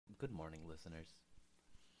Good morning, listeners.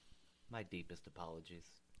 My deepest apologies,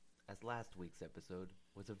 as last week's episode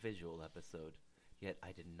was a visual episode, yet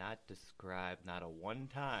I did not describe not a one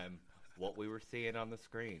time what we were seeing on the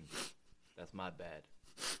screen. That's my bad.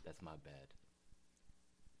 That's my bad.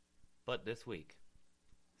 But this week,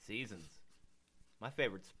 seasons. My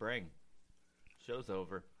favorite spring. Show's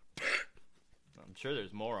over. I'm sure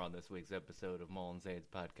there's more on this week's episode of Mullen Zane's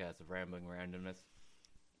podcast of Rambling Randomness.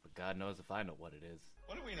 But God knows if I know what it is.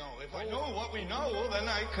 What do we know? If I know what we know, then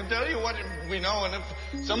I can tell you what we know, and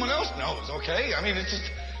if someone else knows, okay? I mean, it's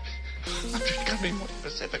just... I'm just gonna be more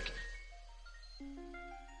specific.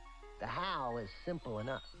 The how is simple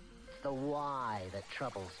enough. It's the why that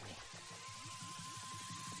troubles me.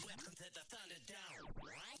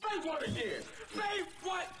 Say what again? Say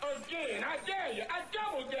what again? I dare you. I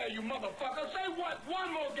double dare you, motherfucker. Say what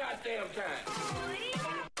one more goddamn time.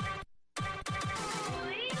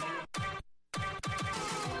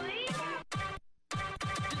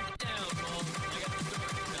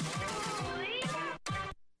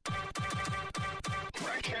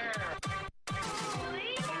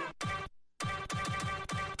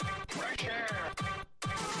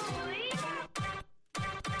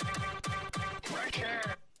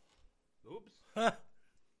 Oops. I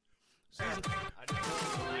just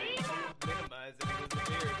minimize it with the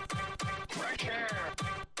beard.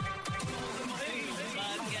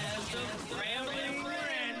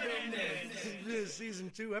 This is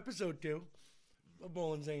season 2, episode 2 of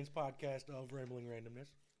Mullen Zane's podcast of Rambling Randomness.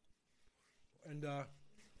 And,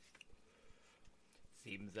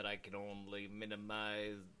 Seems that I can only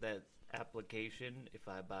minimize that application if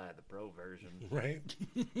I buy the pro version. right?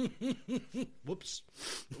 Whoops.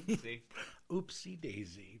 Oopsie. Oopsie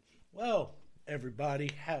daisy. Well, everybody,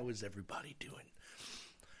 how is everybody doing?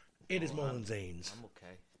 It is Mullen Zane's I'm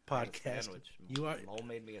okay. podcast. Sandwich. You are. Mole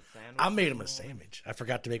made me a sandwich. I made him a sandwich. I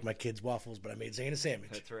forgot to make my kids waffles, but I made Zane a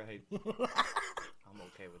sandwich. That's right. I'm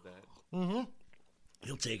okay with that. Mm-hmm.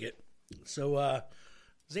 He'll take it. So,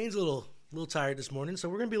 Zane's a little tired this morning, so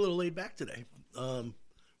we're gonna be a little laid back today.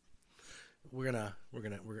 We're gonna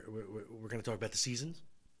talk about the seasons.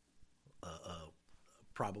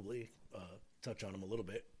 Probably touch on them a little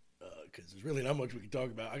bit because there's really not much we can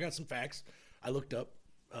talk about. I got some facts I looked up,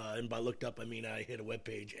 and by looked up I mean I hit a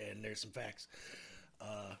webpage and there's some facts.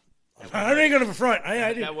 I ain't gonna front. I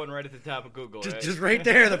didn't. That one right at the top of Google. Right? Just right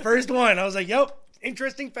there, the first one. I was like, "Yep,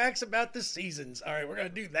 interesting facts about the seasons." All right, we're gonna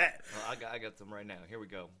do that. Well, I got some right now. Here we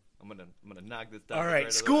go. I'm gonna knock this down. All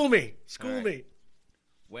right, school me.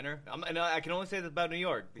 Winter. And I can only say this about New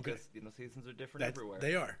York because seasons are different everywhere.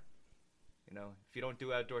 They are. If you don't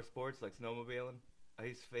do outdoor sports like snowmobiling,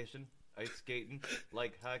 ice fishing, ice skating,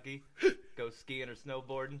 like hockey, go skiing or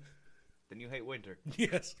snowboarding, then you hate winter.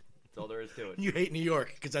 Yes. That's all there is to it. You hate New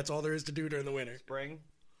York because that's all there is to do during the winter. Spring,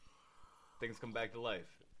 things come back to life.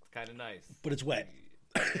 It's kind of nice. But it's wet.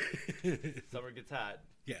 Summer gets hot.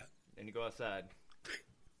 Yeah. And you go outside.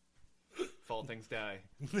 Fall things die.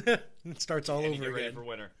 It starts all and over you get again. ready for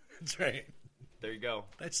winter. That's right. There you go.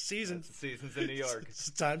 That's seasons. That's the seasons in New York. It's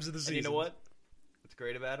the times of the season. And you know what? What's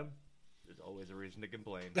great about them? There's always a reason to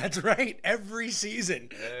complain. That's right. Every season.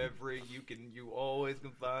 You always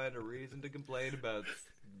can find a reason to complain about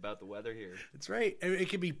the weather here. That's right. It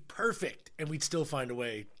could be perfect, and we'd still find a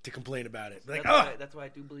way to complain about it. Like, that's why I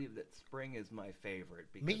do believe that spring is my favorite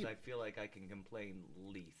because I feel like I can complain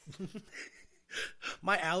least.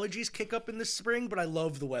 My allergies kick up in the spring, but I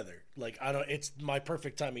love the weather. Like it's my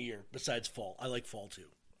perfect time of year besides fall. I like fall too.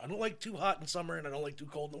 I don't like too hot in summer, and I don't like too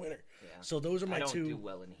cold in the winter. Yeah. So those are my two. I don't do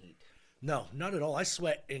well in heat. No, not at all. I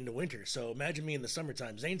sweat in the winter. So imagine me in the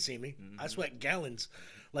summertime. Zane see me. I sweat gallons.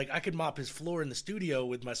 Like I could mop his floor in the studio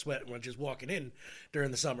with my sweat when just walking in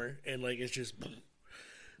during the summer, and like it's just.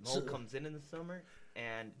 Mold comes in the summer,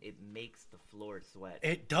 and it makes the floor sweat.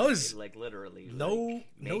 It does. Like literally. No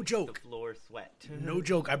joke. The floor sweat. No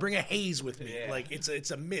joke. I bring a haze with me. Yeah. Like it's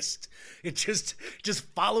a mist. It just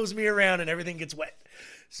follows me around and everything gets wet.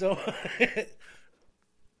 So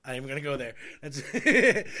I am gonna go there.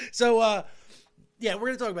 So yeah, we're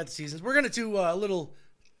gonna talk about the seasons. We're gonna do a little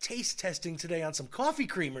taste testing today on some coffee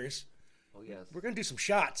creamers. Oh yes. We're gonna do some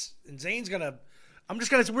shots, and Zane's gonna.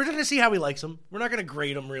 We're gonna see how he likes them. We're not gonna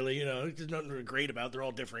grade them really. There's nothing to grade about. They're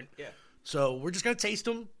all different. Yeah. So we're just gonna taste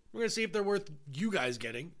them. We're gonna see if they're worth you guys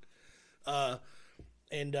getting. We're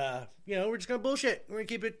just gonna bullshit. We're gonna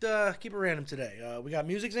keep it random today. We got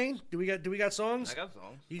music, Zane. Do we got songs? I got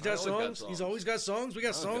songs. He's got songs. He's always got songs. We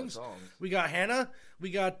got songs. We got Hannah. We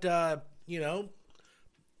got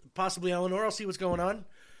possibly Eleanor. I'll see what's going on.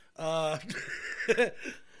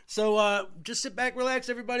 So just sit back, relax,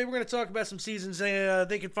 everybody. We're going to talk about some seasons.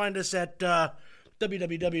 They can find us at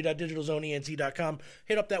www.digitalzoneent.com.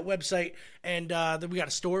 Hit up that website, and then we got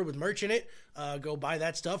a store with merch in it. Go buy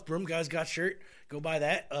that stuff. Broom Guys got shirt. Go buy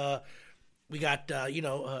that. We got,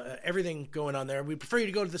 everything going on there. We prefer you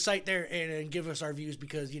to go to the site there and give us our views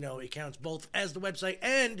because, it counts both as the website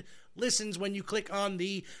and listens when you click on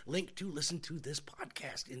the link to listen to this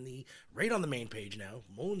podcast right on the main page now.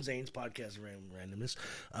 Mo and Zane's podcast randomness.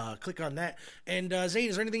 Click on that. And Zane,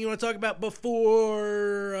 is there anything you want to talk about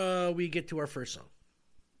before we get to our first song?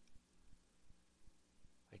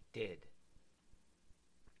 I did.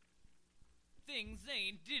 Things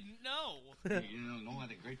Zane didn't know. You know why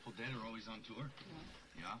the Grateful Dead are always on tour?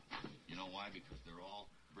 Yeah? You know why? Because they're all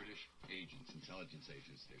British agents, intelligence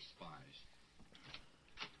agents. They're spies.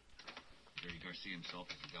 Jerry Garcia himself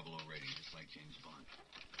is a 00 rating, just like James Bond.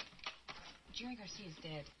 Jerry Garcia's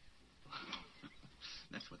dead.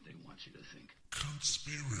 That's what they want you to think.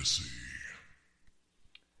 Conspiracy.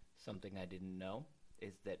 Something I didn't know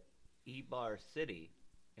is that Ybor City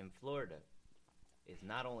in Florida is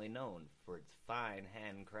not only known for its fine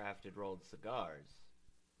handcrafted rolled cigars,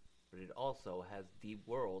 but it also has the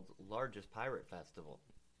world's largest pirate festival.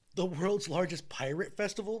 The world's largest pirate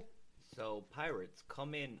festival? So pirates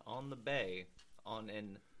come in on the bay on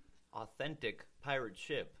an authentic pirate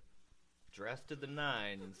ship, dressed to the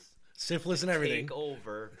nines, syphilis and everything, take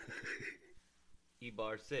over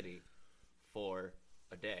Ybor City for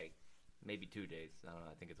a day, maybe 2 days. I don't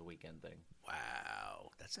know. I think it's a weekend thing.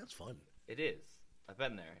 Wow, that sounds fun. It is. I've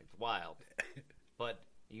been there. It's wild. But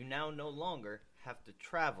you now no longer have to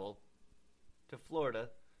travel to Florida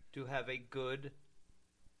to have a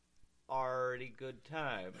already good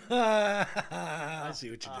time. I see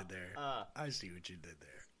what you did there. I see what you did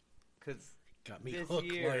there. Because got me hook,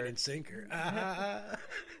 line, and sinker.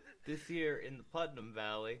 This year in the Putnam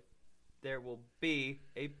Valley, there will be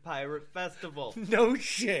a pirate festival. No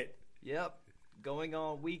shit. Yep. Going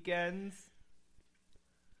on weekends.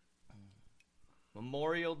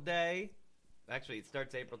 Memorial Day. Actually, it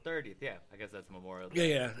starts April 30th. Yeah, I guess that's Memorial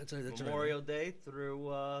Day. Yeah, that's Memorial right. Day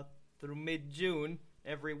through mid-June.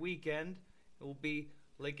 Every weekend, it will be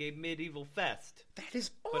like a medieval fest. That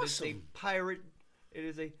is awesome. But it's a pirate. It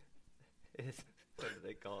is. What do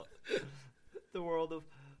they call it? The world of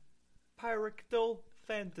pyrectal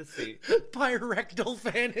fantasy. Pyrectal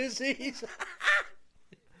fantasies.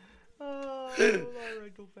 Oh,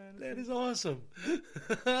 pyrectal fantasy. That is awesome.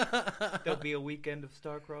 There'll be a weekend of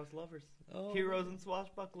star-crossed lovers, heroes and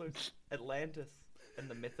swashbucklers, Atlantis, and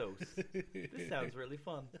the mythos. This sounds really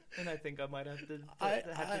fun, and I think I might have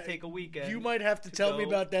to take a weekend. You might have to tell me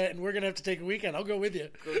about that, and we're gonna have to take a weekend. I'll go with you.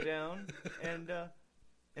 Go down and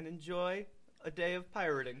enjoy a day of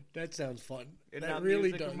pirating. That sounds fun. And that not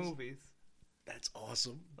really music does. Or movies. That's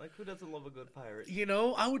awesome. Like, who doesn't love a good pirate?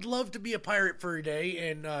 I would love to be a pirate for a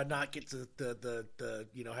day and not get to the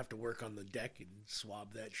have to work on the deck and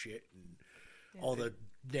swab that shit and all the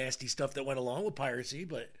nasty stuff that went along with piracy.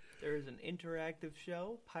 But there is an interactive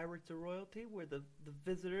show, Pirates of Royalty, where the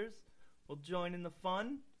visitors will join in the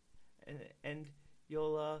fun, and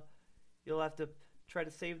you'll have to try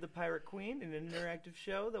to save the Pirate Queen in an interactive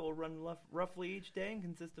show that will run roughly each day and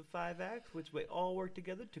consist of 5 acts, which we all work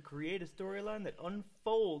together to create a storyline that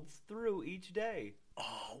unfolds through each day.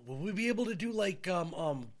 Oh, will we be able to do like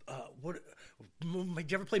what?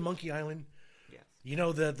 Did you ever play Monkey Island? Yes. You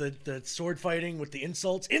know the sword fighting with the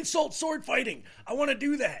insults? Insult sword fighting! I want to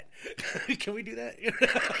do that! Can we do that?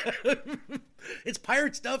 It's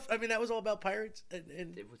pirate stuff. I mean, that was all about pirates.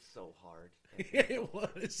 And It was so hard. it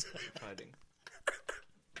was. Fighting.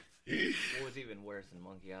 What was even worse in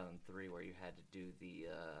Monkey Island 3, where you had to do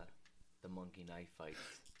the monkey knife fights.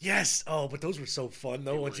 Yes! Oh, but those were so fun,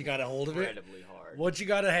 though, once you got a hold of it. Incredibly hard. Once you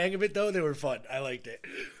got a hang of it, though, they were fun. I liked it.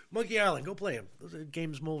 Monkey Island, go play them. Those are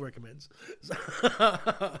games Mole recommends.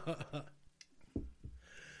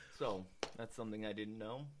 So, that's something I didn't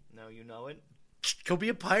know. Now you know it. Go be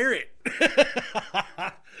a pirate.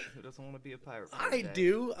 Who doesn't want to be a pirate? I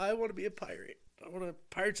do. I want to be a pirate.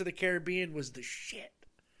 Pirates of the Caribbean was the shit.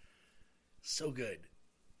 So good.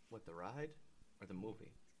 What, the ride or the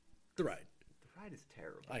movie? The ride. The ride is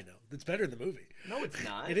terrible. I know. It's better than the movie. No, it's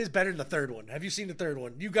not. It is better than the third one. Have you seen the third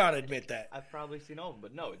one? You gotta admit that. I've probably seen all of them,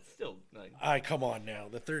 but no, it's still like... Come on now.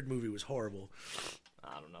 The third movie was horrible.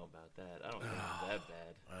 I don't know about that. I don't think it was that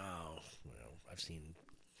bad. Oh, well, I've seen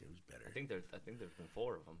it was better. I think there's been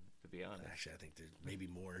 4 of them, to be honest. Actually, I think there's maybe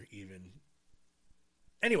more even.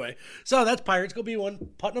 Anyway, so that's Pirates. Go be one.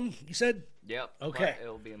 Putnam, you said? Yep. Okay.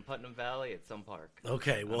 It'll be in Putnam Valley at some park.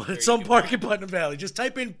 Okay, well, sure at some you park in Putnam Valley. Just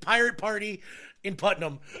type in Pirate Party in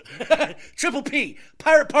Putnam. Triple P,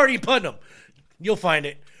 Pirate Party in Putnam. You'll find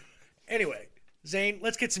it. Anyway, Zane,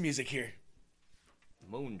 let's get some music here.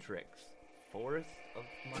 Moon Tricks, Forest of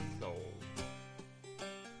My Soul.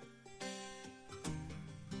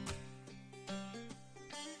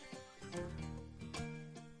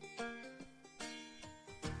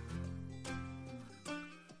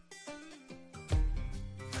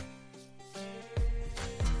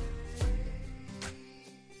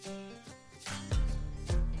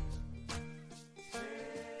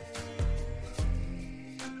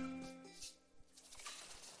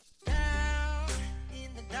 Down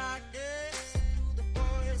in the darkness, through the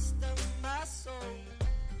forest of my soul.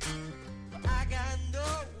 I got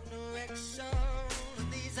no direction,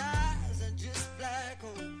 and these eyes are just black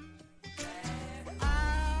hole.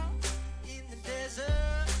 Out in the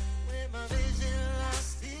desert, where my vision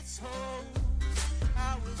lost its hold,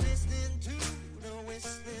 I was listening to the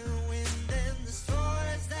whistling wind and the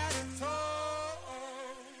stories that it told.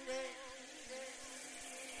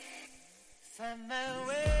 Find my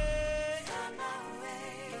way,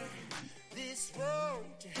 this road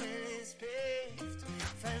to hell is paved.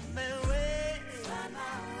 Find my way,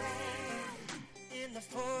 in the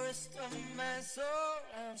forest of my soul.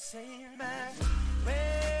 I'm saying my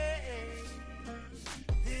way,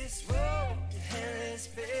 this road to hell is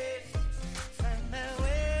paved. Find my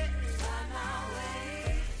way,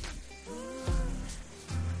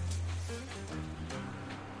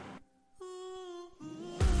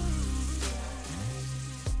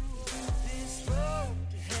 this road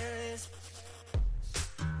to hell is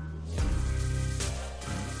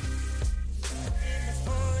in the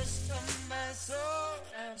forest of my soul.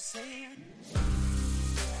 I'm saying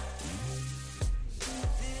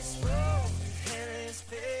this road to hell is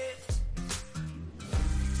paved.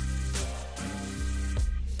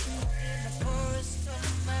 In the forest of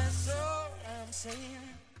my soul, I'm saying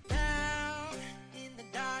down in the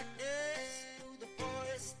darkness, through the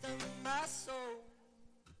forest of my soul.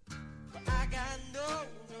 I got no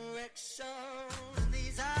direction, and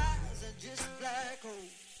these eyes are just black hole.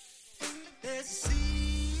 There's a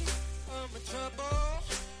sea of my trouble,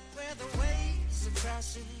 where the waves are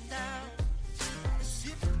crashing down. A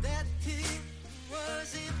ship that hit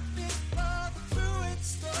was it before the fluid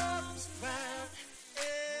storms around.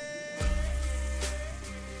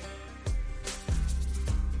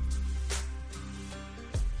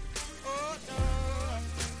 Oh no.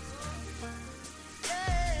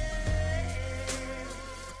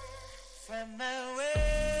 Find my way,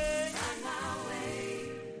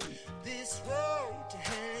 this road to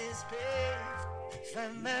hell is paved.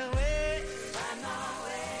 Find my way,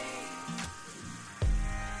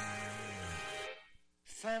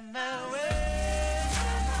 find my way,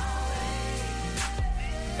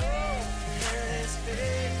 this road to hell is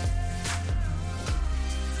paved.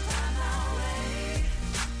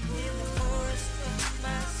 In the forest of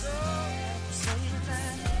my soul, I'm saying my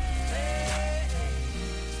way.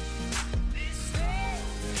 This road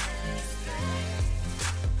to hell is paved.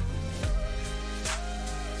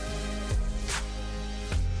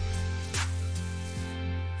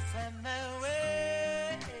 Find my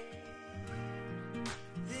way.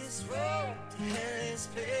 This road to hell is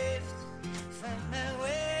paved. Find my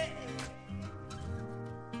way.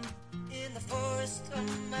 In the forest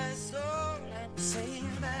of my soul, I'm saying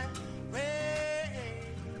my way.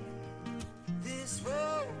 This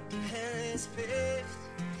road to hell is paved.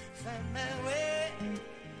 Find my way.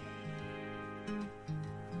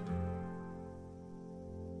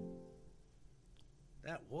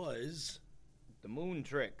 That was. The Moon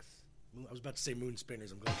Tricks. I was about to say Moon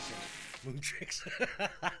Spinners. I'm going to say Moon Tricks.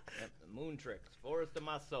 Yep, the Moon Tricks, Forest of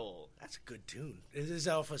My Soul. That's a good tune. Is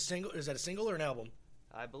that off a single? Is that a single or an album?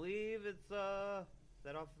 I believe it's, is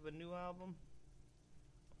that off of a new album?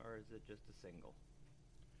 Or is it just a single?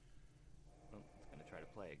 Oh, it's going to try to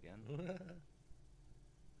play again.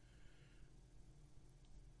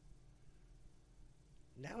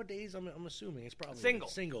 Nowadays, I'm assuming it's probably Single.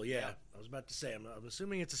 Single, yeah. Yeah. I was about to say, I'm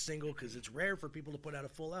assuming it's a single because it's rare for people to put out a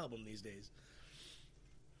full album these days.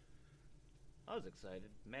 I was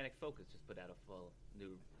excited. Manic Focus just put out a full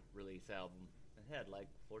new release album. It had like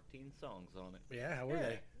 14 songs on it. Yeah, how were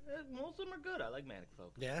they? Most of them are good. I like Manic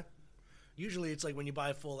Focus. Yeah. Usually, it's like when you buy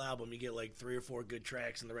a full album, you get like 3 or 4 good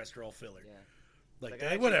tracks, and the rest are all filler. Yeah. Like, I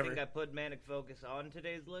actually whatever. think I put Manic Focus on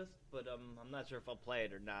today's list, but I'm not sure if I'll play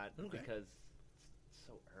it or not Okay. because it's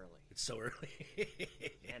so early. It's so early.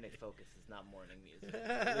 Manic Focus is not morning music.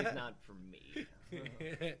 At least not for me.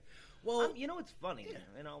 Well, you know, it's funny.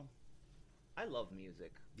 You know, I love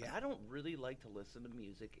music. But Yeah. I don't really like to listen to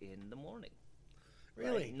music in the morning.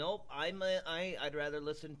 Really? Like, nope. I'd rather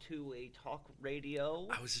listen to a talk radio.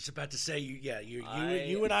 I was just about to say,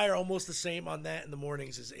 you and I are almost the same on that. In the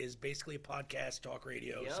mornings is basically a podcast, talk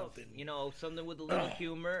radio, something. Something with a little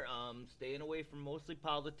humor. Staying away from mostly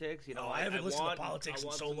politics. I haven't listened to politics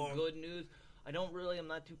in so long. Good news. I'm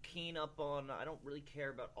not too keen up on. I don't really care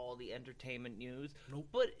about all the entertainment news. Nope.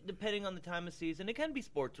 But depending on the time of season, it can be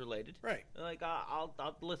sports related. Right. Like I'll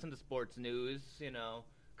listen to sports news.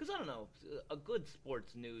 Because I don't know, a good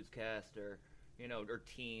sports newscaster, or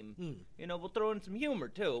team, will throw in some humor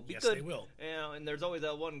too. Yes, they will. And there's always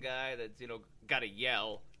that one guy that's got to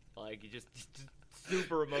yell, like you just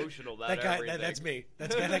super emotional about everything. That's me.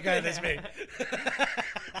 That guy. That's me.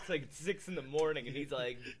 It's like 6 a.m. and he's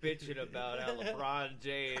like bitching about how LeBron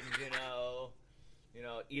James,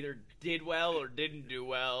 either did well or didn't do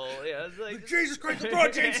well. Yeah, it's like Jesus Christ,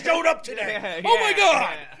 LeBron James showed up today. Oh my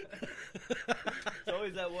God! It's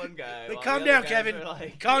always that one guy. Like, calm down, Kevin.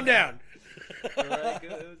 Calm down. It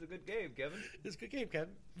was a good game, Kevin. It was a good game, Kevin.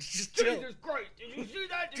 Just chill. Jesus Christ! Did you see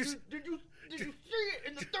that? Did you see it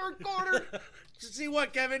in the third quarter? Did you see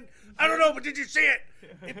what, Kevin? I don't know, but did you see it?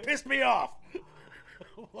 It pissed me off.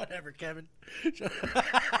 Whatever, Kevin.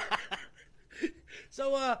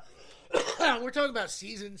 So, we're talking about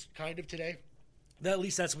seasons, kind of, today. At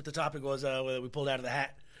least that's what the topic was we pulled out of the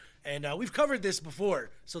hat. And we've covered this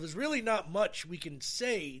before, so there's really not much we can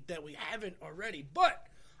say that we haven't already. But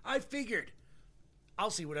I figured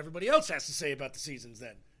I'll see what everybody else has to say about the seasons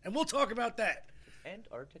then. And we'll talk about that. Does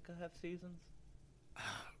Antarctica have seasons?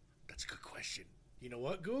 That's a good question. You know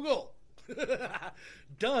what? Google.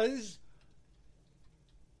 Does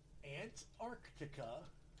Antarctica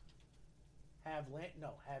have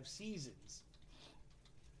seasons?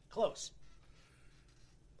 Close.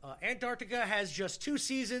 Antarctica has just 2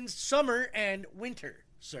 seasons, summer and winter,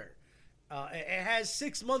 sir. It has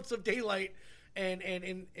 6 months of daylight and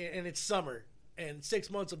it's summer, and 6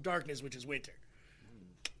 months of darkness, which is winter.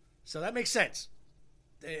 So that makes sense.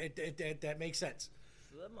 That makes sense.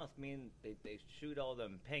 So that must mean they shoot all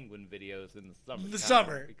them penguin videos in the summer. The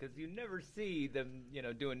summer. Because you never see them,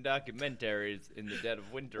 doing documentaries in the dead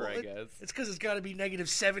of winter, I guess. It's because it's got to be negative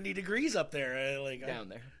 70 degrees up there. Down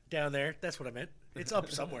there. Down there. That's what I meant. It's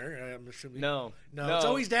up somewhere, I'm assuming. No. It's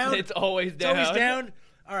always down? It's always down. It's always down?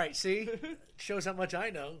 All right, see? Shows how much I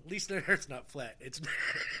know. At least the Earth's not flat. It's.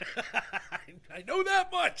 I know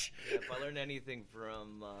that much. Yeah, if I learned anything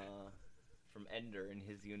from Ender in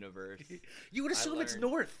his universe, you would assume it's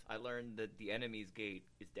north. I learned that the enemy's gate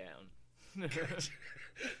is down.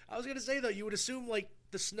 I was gonna say though, you would assume like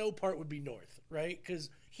the snow part would be north, right? Because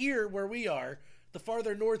here, where we are, the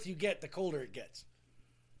farther north you get, the colder it gets.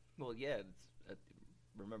 Well, yeah.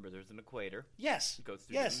 Remember, there's an equator. Yes. It goes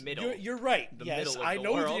through the middle. You're right. The yes, middle of I the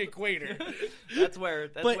know world. the equator. That's where.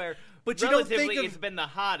 But you don't think of, it's been the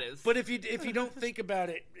hottest. But if you don't think about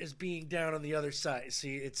it as being down on the other side,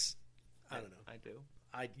 see, it's. I don't know. I do.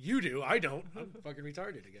 You do. I don't. I'm fucking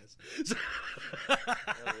retarded, I guess.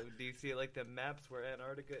 Do you see like the maps where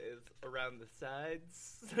Antarctica is around the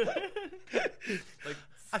sides, like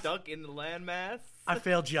stuck in the landmass? I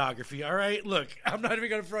failed geography. All right, look, I'm not even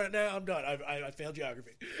gonna front now. I'm done. I failed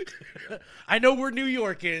geography. I know where New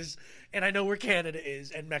York is, and I know where Canada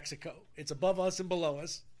is, and Mexico. It's above us and below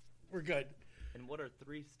us. We're good. And what are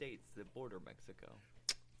 3 states that border Mexico?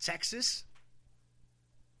 Texas,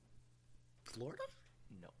 Florida.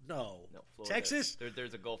 No. Florida. Texas?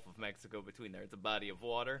 There's a Gulf of Mexico between there. It's a body of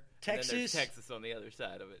water. Texas? And then there's Texas on the other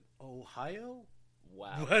side of it. Ohio?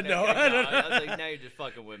 Wow. No. I was like, now you're just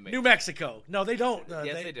fucking with me. New Mexico. No, they don't.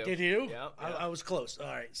 Yes, they do. Did you? Yeah. I was close. All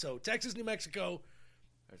right, so Texas, New Mexico.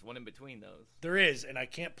 There's one in between those. There is, and I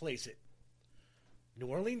can't place it. New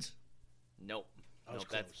Orleans? Nope.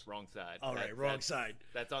 That's wrong side. All right, wrong side.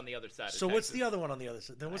 That's on the other side. So what's the other one on the other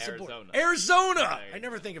side? Then what's Arizona. Arizona. I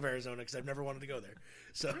never think of Arizona because I've never wanted to go there.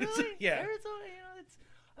 So really? Yeah, Arizona.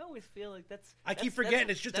 I always feel like I keep forgetting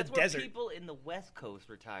it's just a desert. That's where people in the West Coast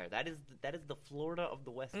retire. That is the Florida of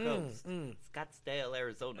the West Coast. Scottsdale,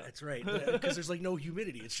 Arizona. That's right. Because there's like no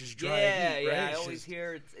humidity. It's just dry heat. Yeah. Right? I always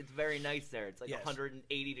hear it's very nice there. It's like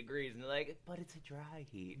 180 degrees, and they're like, but it's a dry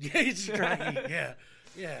heat. Yeah, it's dry heat.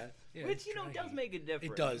 Yeah. Which does make a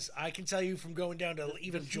difference. It does. I can tell you from going down to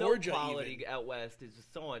even the Georgia. Snow quality out west is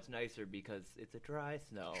just so much nicer because it's a dry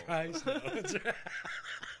snow. Dry snow.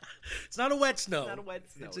 It's not a wet snow. It's not a wet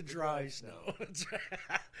snow. It's a dry snow.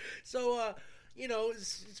 So,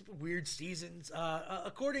 it's weird seasons.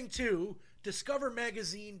 According to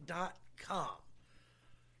DiscoverMagazine.com,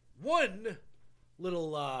 one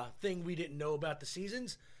little thing we didn't know about the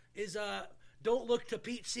seasons is don't look to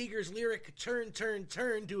Pete Seeger's lyric "Turn, Turn,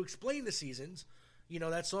 Turn" to explain the seasons. You know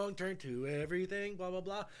that song, Turn to Everything, blah, blah,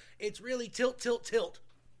 blah. It's really tilt, tilt, tilt.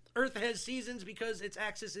 Earth has seasons because its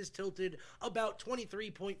axis is tilted about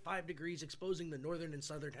 23.5 degrees, exposing the northern and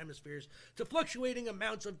southern hemispheres to fluctuating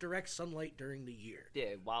amounts of direct sunlight during the year. Yeah,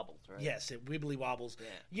 it wobbles, right? Yes, it wibbly wobbles. Yeah.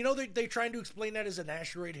 You know, they're trying to explain that as an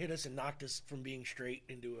asteroid hit us and knocked us from being straight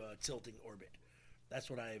into a tilting orbit. That's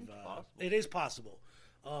what I've... it is possible,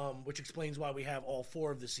 which explains why we have all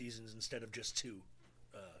 4 of the seasons instead of just 2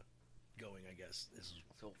 going, I guess.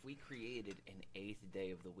 So if we created an 8th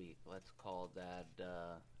day of the week, let's call that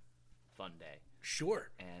Fun Day.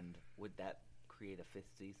 Sure. And would that create a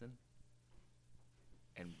 5th season?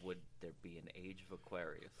 And would there be an Age of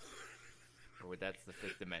Aquarius? Or would that's the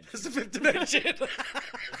 5th dimension? It's the 5th dimension.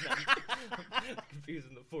 I'm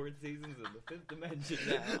confusing the 4 seasons and the 5th dimension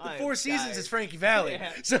now. The 4 seasons is Frankie Valli.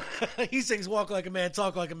 Yeah. So he sings Walk Like a Man,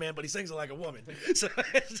 Talk Like a Man, but he sings it like a woman. So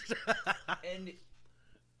and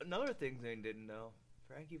another thing they didn't know,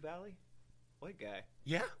 Frankie Valli, white guy.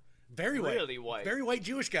 Yeah. Very white. Really white. Very white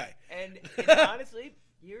Jewish guy. And honestly,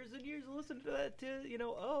 years and years of listening to that too,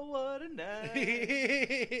 oh, what a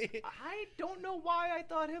night. I don't know why I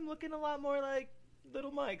thought him looking a lot more like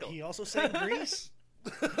Little Michael. He also sang Grease.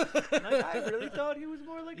 I really thought he was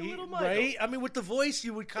more like a Little Michael. Right? I mean, with the voice,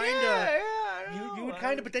 you would kind of... Yeah, you would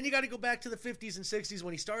kind of... But then you got to go back to the 50s and 60s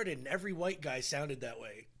when he started, and every white guy sounded that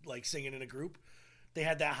way, like singing in a group. They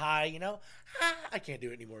had that high, I can't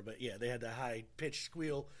do it anymore, but yeah, they had that high-pitched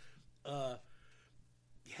squeal. Yeah.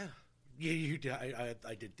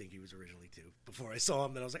 I did think he was originally too. Before I saw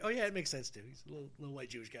him, then I was like, oh yeah, it makes sense too. He's a little white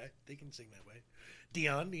Jewish guy. They can sing that way.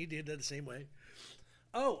 Dion, he did that the same way.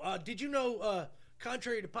 Oh, did you know,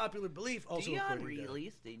 contrary to popular belief, also Dion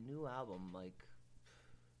released a new album, I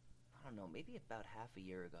don't know, maybe about half a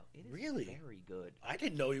year ago. It is really very good. I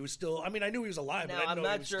didn't know he was still... I mean, I knew he was alive, now, but I didn't know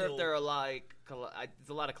he was I'm not sure if there are there's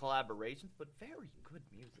a lot of collaborations, but very good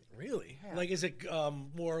music. Really? Yeah. Like, is it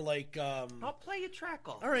more like... I'll play a track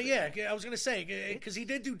off. All right, yeah, I was going to say, because he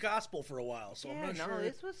did do gospel for a while, so I'm not sure...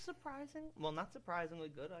 this was surprising. Well, not surprisingly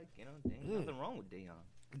good. Nothing wrong with Dion.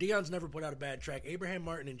 Dion's never put out a bad track. Abraham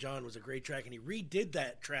Martin and John was a great track, and he redid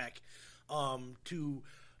that track to...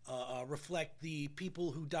 reflect the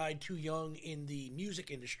people who died too young in the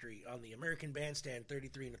music industry on the American Bandstand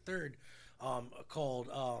 33 1/3, called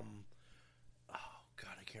oh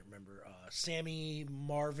god, I can't remember, Sammy,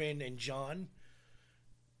 Marvin, and John,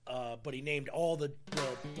 but he named all the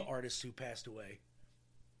artists who passed away.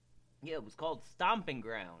 Yeah, it was called Stomping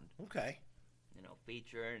Ground. Okay.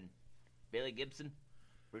 Featuring Billy Gibson,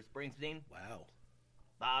 Bruce Springsteen, Wow,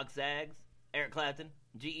 Bog Sags, Eric Clapton,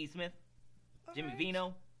 G.E. Smith, Jimmy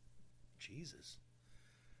Vino, Jesus,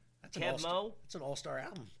 that's Kev Mo. It's an all-star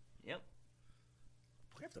album. Yep.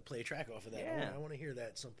 We have to play a track off of that. Yeah. I want to hear that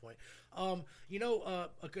at some point.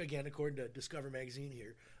 Again, according to Discover Magazine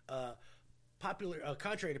here,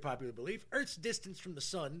 contrary to popular belief, Earth's distance from the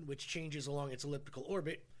sun, which changes along its elliptical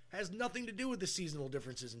orbit, has nothing to do with the seasonal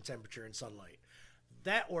differences in temperature and sunlight.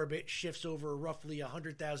 That orbit shifts over roughly a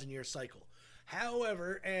 100,000-year cycle.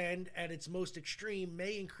 However, and at its most extreme,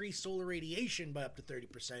 may increase solar radiation by up to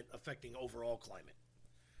 30%, affecting overall climate.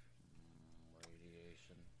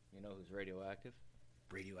 Radiation. You know who's radioactive?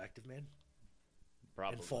 Radioactive Man?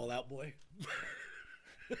 Probably. And Fallout Boy?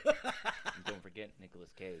 And don't forget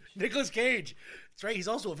Nicolas Cage. Nicolas Cage. That's right, he's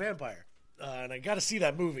also a vampire. And I got to see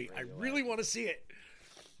that movie. I really want to see it.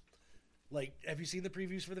 Like, have you seen the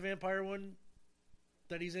previews for the vampire one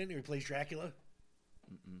that he's in? Where he plays Dracula?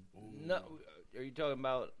 No, are you talking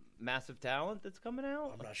about Massive Talent that's coming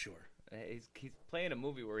out? I'm not sure. He's playing a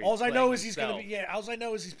movie where he's All I know is himself. all I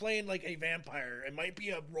know is he's playing like a vampire. It might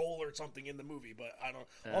be a role or something in the movie, but I don't.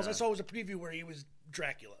 All I saw was a preview where he was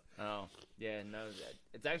Dracula. Oh, yeah, no,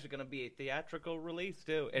 it's actually going to be a theatrical release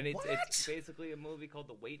too, and it's basically a movie called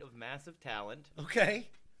The Weight of Massive Talent. Okay.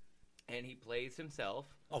 And he plays himself.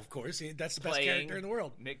 Oh, of course, that's the best character in the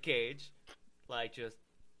world. Nick Cage, just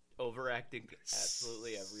overacting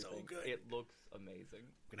absolutely everything. So good. It looks amazing.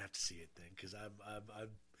 I'm gonna have to see it then, because I'm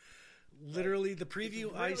literally the preview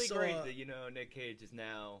it's really I saw. Great that Nick Cage is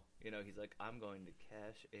now he's like, I'm going to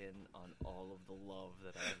cash in on all of the love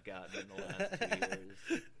that I've gotten in the last 2 years.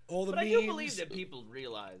 All the but memes. I do believe that people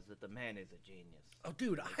realize that the man is a genius. Oh,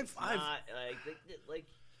 dude, I've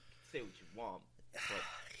say what you want. But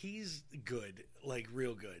he's good, like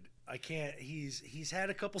real good. I can't. He's had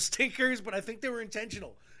a couple stinkers, but I think they were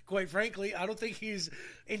intentional. Quite frankly, I don't think he's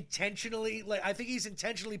intentionally I think he's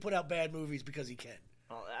intentionally put out bad movies because he can.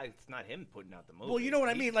 Well, it's not him putting out the movie. Well, you know what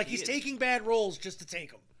I mean. Like he's taking bad roles just to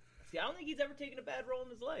take them. See, I don't think he's ever taken a bad role in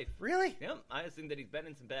his life. Really? Yeah, I assume that he's been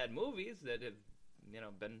in some bad movies that have,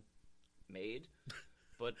 been made.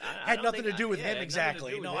 but I had don't nothing think to do with yeah, him had nothing to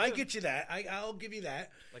exactly. do with No, I him. get you that. I'll give you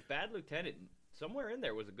that. Like Bad Lieutenant, somewhere in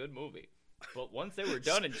there was a good movie, but once they were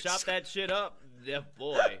done and chopped that shit up, yeah,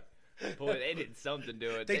 boy, they did something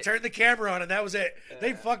to it. They turned the camera on and that was it.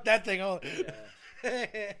 They fucked that thing on.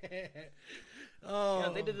 Oh, Yeah,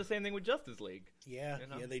 they did the same thing with Justice League. yeah, you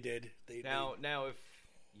know? yeah, they did. They Now, if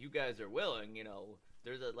you guys are willing,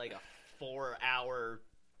 there's a 4-hour,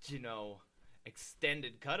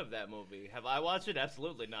 extended cut of that movie. Have I watched it?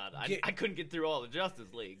 Absolutely not. I couldn't get through all the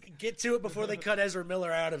Justice League. get to it before they cut Ezra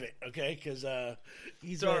Miller out of it, okay? Because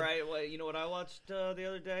he's It's all right. Well, you know what I watched the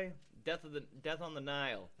other day? Death on the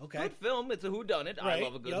Nile. Okay. Good film. It's a whodunit. I Right,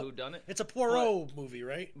 love a good yep. whodunit. It's a Poirot movie,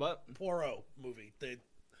 right? But Poirot movie, the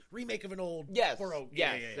remake of an old yes, Poirot.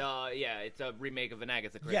 yes, yeah. it's a remake of an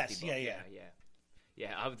Agatha Christie Yes, book. yeah.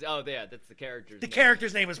 Yeah, that's the character's The name.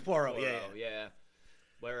 character's name is Poirot. Poirot, Yeah.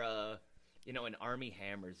 Where an Army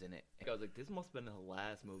Hammer's in it. I was like, this must have been the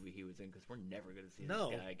last movie he was in because we're never gonna see No.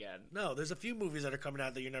 this guy again. No, there's a few movies that are coming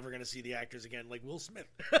out that you're never going to see the actors again, like Will Smith.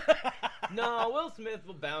 No, Will Smith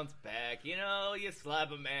will bounce back. You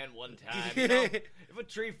slap a man one time. If a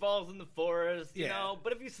tree falls in the forest, Yeah.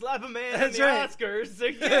 But if you slap a man That's in the right. Oscars,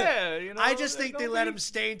 yeah, I just think they let him. him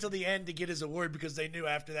stay until the end to get his award because they knew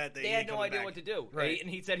after that They had no idea what to do, Right. And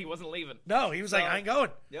he said he wasn't leaving. No, he was like, I ain't going.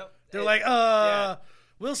 Yep. They're It- like, yeah.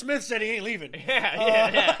 Will Smith said he ain't leaving.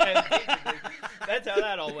 Yeah. Basically, that's how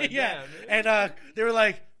that all went Yeah, down. and they were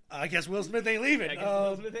like, I guess Will Smith ain't leaving. I guess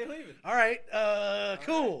Will Smith ain't leaving. All right,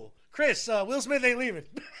 cool. Chris, Will Smith ain't leaving.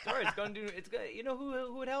 All right, it's gonna do. It's gonna. You know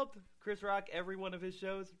who would help? Chris Rock. Every one of his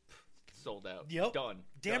shows sold out. Yep. Done.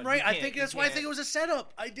 Damn Done. right. You I can't- think you that's why I can't- think it was a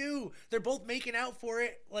setup. I do. They're both making out for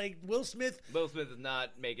it. Like Will Smith, Will Smith is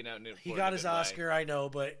not making out. he got his Oscar. I know,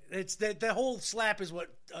 but it's the whole slap is what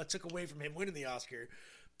took away from him winning the Oscar.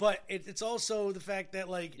 But it's also the fact that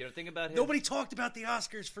like Think about him. nobody talked about the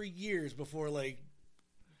Oscars for years before like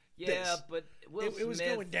Yeah, this. but Will it was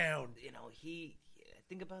Smith, going down. He.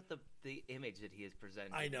 Think about the image that he has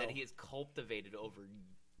presented. I know. that he has cultivated over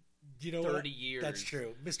 30 30 years. That's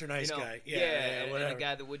true. Mr. Nice Guy. Yeah, and whatever. a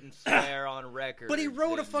guy that wouldn't swear on record. But he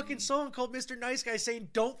wrote a fucking song called Mr. Nice Guy saying,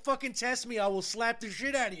 "Don't fucking test me, I will slap the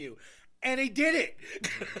shit out of you." And he did it.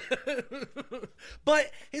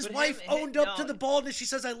 But his But wife him- owned up to no. the baldness. She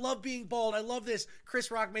says, "I love being bald. I love this."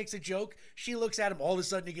 Chris Rock makes a joke. She looks at him. All of a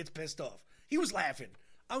sudden, he gets pissed off. He was laughing.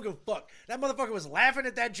 I don't give a fuck. That motherfucker was laughing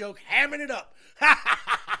at that joke, hamming it up.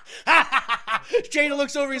 Jada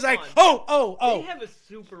looks over. He's like, on. oh. They have a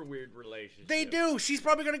super weird relationship. They do. She's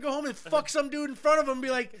probably going to go home and fuck some dude in front of him and be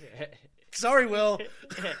like, "Sorry, Will."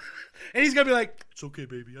 And he's going to be like, "It's okay,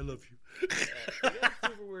 baby. I love you." They got a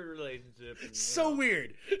super weird relationship. And, So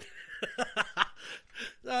weird.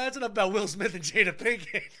 No, that's enough about Will Smith and Jada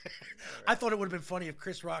Pinkett. I thought it would have been funny if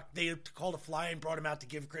Chris Rock, they had called a fly and brought him out to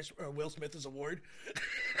give Will Smith his award.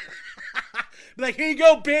 Be like, "Here you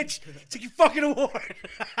go, bitch. Take your fucking award."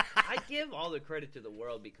 I give all the credit to the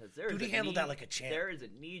world because there's Dude, he handled that like a champ. There is a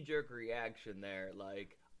knee-jerk reaction there.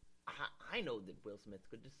 Like, I know that Will Smith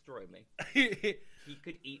could destroy me. He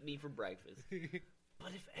could eat me for breakfast.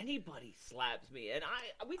 But if anybody slaps me, and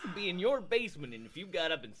we could be in your basement, and if you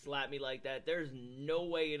got up and slapped me like that, there's no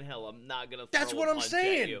way in hell I'm not gonna. That's throw what a I'm punch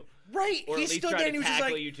saying. At you. Right. Or He at least stood try there to and he was just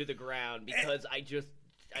tackle like, you to the ground because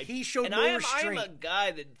he showed and no I am restraint. a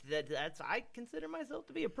guy that's I consider myself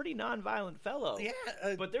to be a pretty non-violent fellow. Yeah,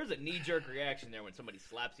 but there's a knee-jerk reaction there when somebody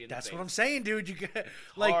slaps you in the face. That's what I'm saying, dude. You got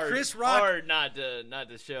like Hard, Chris Rock. hard not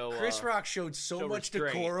to show. Chris Rock showed so show much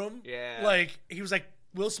restraint. decorum. Yeah. Like he was like,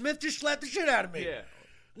 "Will Smith just slapped the shit out of me." Yeah.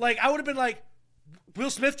 Like I would have been like, "Will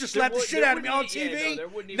Smith just slapped the shit out of me on TV." Yeah, no, there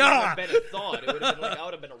wouldn't even have been a thought. It would have been like I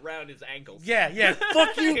would have been around his ankles. Yeah.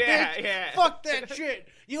 Fuck you, Yeah, bitch. yeah. Fuck that shit.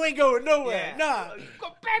 You ain't going nowhere. Yeah. Nah.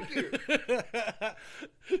 Go back here.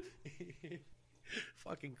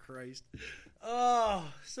 Fucking Christ. Oh,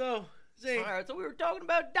 so Zane, All right, so we were talking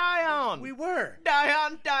about Dion. we were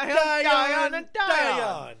Dion, and Dion.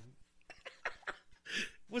 Dion.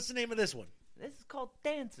 What's the name of this one? This is called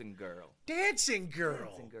Dancing Girl. Dancing Girl.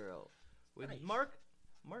 Dancing Girl. With Nice. Mark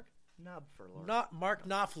Knopfler. Not Mark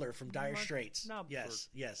Knopfler from Dire Mark Straits. Knopfler.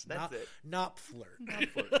 Yes. That's it. Knopfler.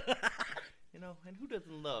 Knopfler. And who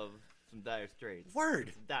doesn't love some Dire Straits? Word.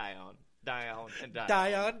 It's Dion, and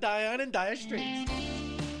Dion. Dion, and Dire Straits.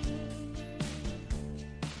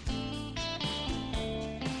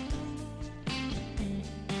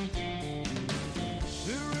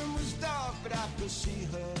 The room was dark, but I could see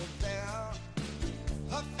her there.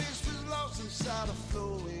 Her face was lost inside a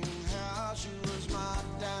flowing hair. She was my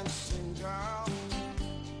dancing girl.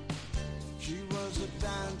 She was a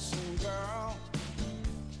dancing girl.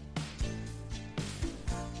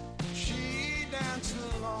 She danced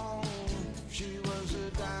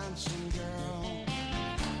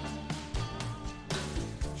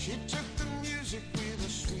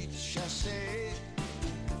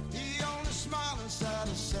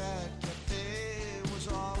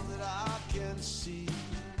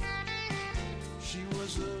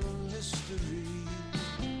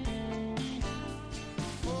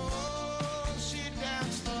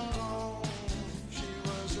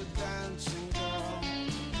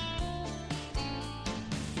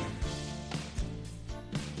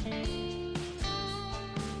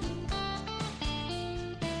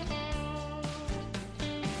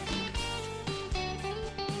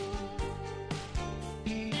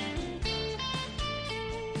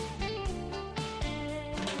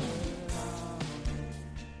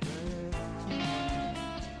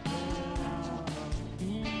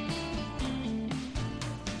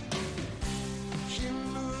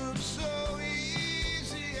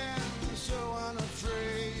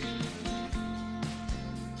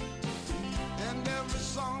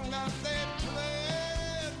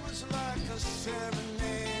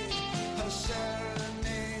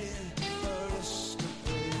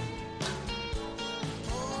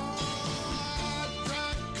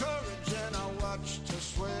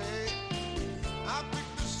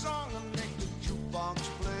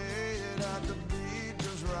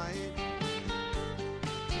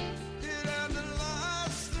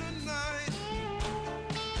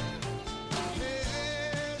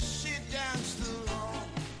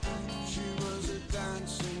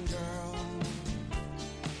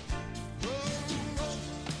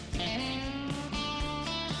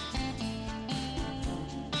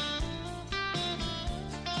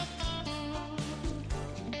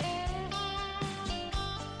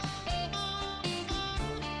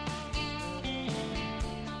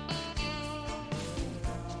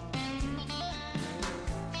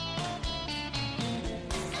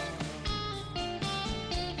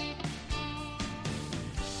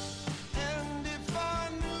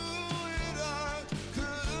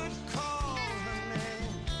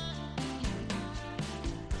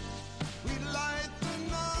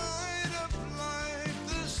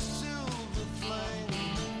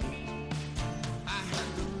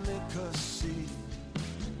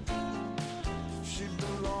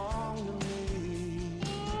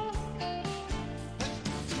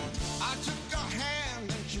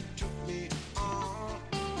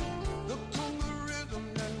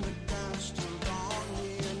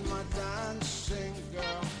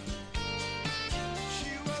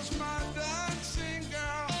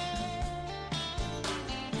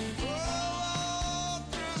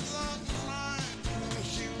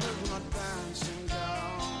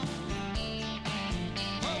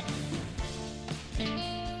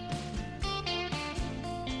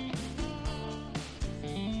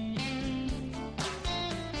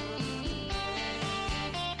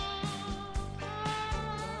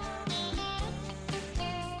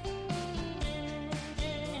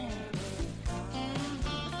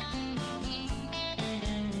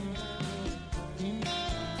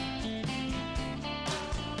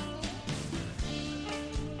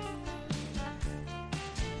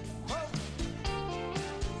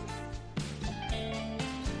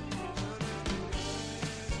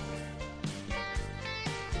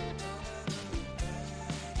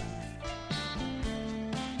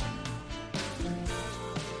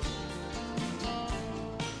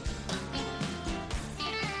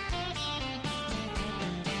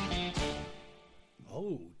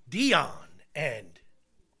Dion and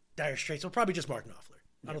Dire Straits. Well, probably just Mark Knopfler.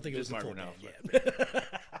 I don't think it was just the full Mark band.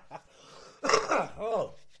 Yeah.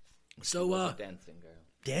 Oh. So, Dancing Girl.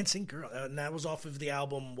 Dancing Girl. And that was off of the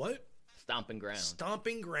album, what? Stomping Ground.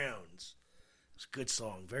 Stomping Grounds. It's a good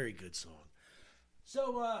song. Very good song.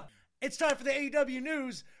 So, it's time for the AEW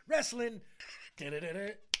News. Wrestling.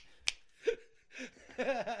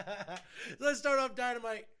 Let's start off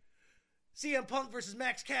Dynamite. CM Punk versus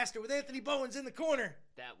Max Caster with Anthony Bowens in the corner.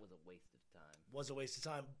 That was a waste of time. Was a waste of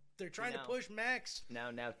time. They're trying to push Max.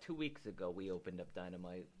 Now, 2 weeks ago, we opened up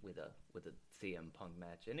Dynamite with a CM Punk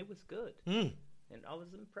match, and it was good. And I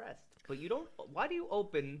was impressed. But you don't. Why do you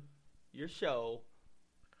open your show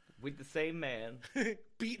with the same man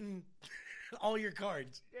Beating all your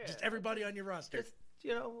cards. Yeah. Just everybody on your roster. Just,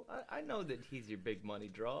 I know that he's your big money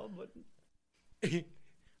draw, but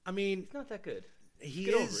I mean, he's not that good. he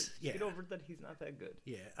Get over is. it. Yeah. Get over that he's not that good.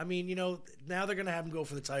 Yeah. I mean, now they're going to have him go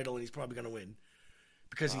for the title, and he's probably going to win.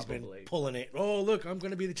 Because he's been Probably. pulling it. Oh, look, I'm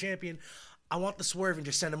going to be the champion. I want the swerve and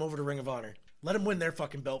just send him over to Ring of Honor. Let him win their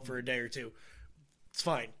fucking belt for a day or two. It's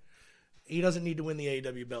fine. He doesn't need to win the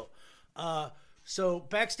AEW belt. So,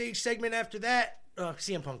 backstage segment after that,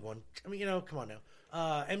 CM Punk won. I mean, come on now.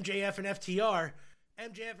 MJF and FTR.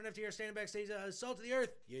 MJF and FTR standing backstage. Salt of the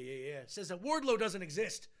Earth. Yeah. Says that Wardlow doesn't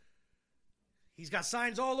exist. He's got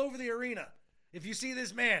signs all over the arena. If you see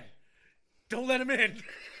this man, don't let him in.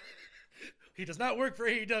 He does not work for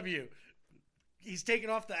AEW. He's taken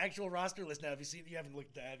off the actual roster list now. You haven't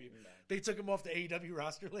looked at that, have you? No. They took him off the AEW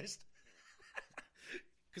roster list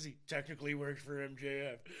because he technically works for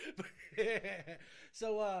MJF.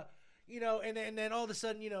 So, and then all of a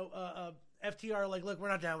sudden, FTR are like, look, we're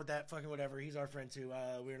not down with that. Fucking whatever. He's our friend too.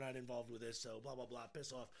 We're not involved with this. So blah blah blah.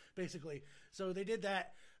 Piss off, basically. So they did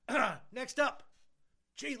that. Next up,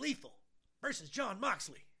 Jay Lethal versus Jon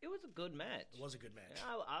Moxley. It was a good match. It was a good match.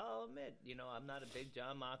 I'll admit, I'm not a big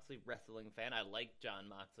Jon Moxley wrestling fan. I like Jon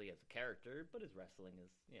Moxley as a character, but his wrestling is,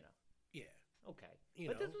 Yeah. okay.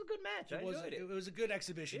 But this was a good match. I enjoyed it. It was a good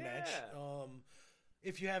exhibition match.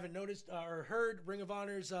 If you haven't noticed or heard, Ring of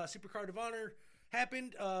Honor's Supercard of Honor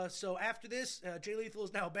happened. So after this, Jay Lethal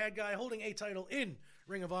is now a bad guy holding a title in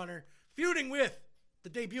Ring of Honor, feuding with the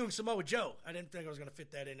debuting Samoa Joe. I didn't think I was going to fit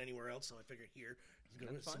that in anywhere else, so I figured here.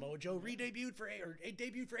 Samoa Joe debuted for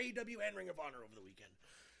AEW and Ring of Honor over the weekend.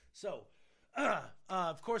 So,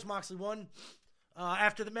 of course, Moxley won.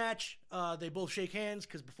 After the match, they both shake hands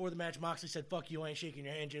because before the match, Moxley said, "Fuck you, I ain't shaking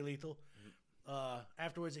your hand, Jay Lethal."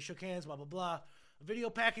 Afterwards, they shook hands. Blah blah blah. A video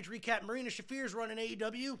package recap: Marina Shafir's run in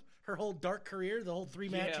AEW. Her whole dark career, the whole 3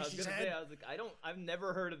 matches she's had. I was like, I've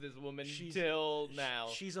never heard of this woman till now.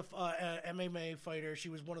 She's a MMA fighter. She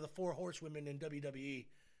was one of the 4 horsewomen in WWE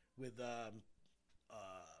with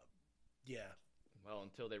yeah. Well,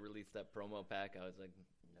 until they released that promo pack, I was like,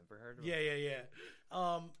 never heard of it.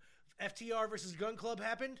 Yeah. FTR versus Gun Club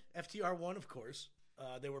happened. FTR won, of course.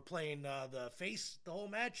 They were playing the face the whole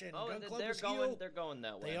match, and Gun Club was heel. They're going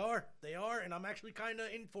that way. They are, and I'm actually kind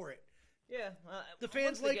of in for it. Yeah. The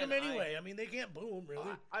fans like them anyway. I mean, they can't boo them,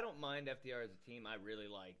 really. I don't mind FTR as a team. I really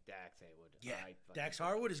like Dax Haywood. Yeah, Dax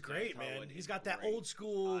Harwood is great, man. He's got that old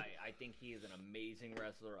school... I think he is an amazing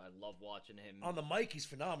wrestler. I love watching him. On the mic, he's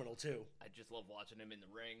phenomenal, too. I just love watching him in the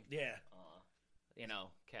ring. Yeah.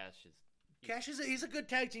 Cash is... He's a good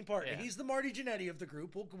tag team partner. Yeah. He's the Marty Jannetty of the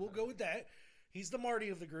group. We'll go with that. He's the Marty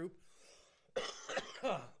of the group.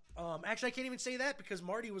 Actually, I can't even say that because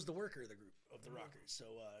Marty was the worker of the group of the Rockers. So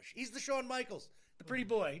he's the Shawn Michaels, the pretty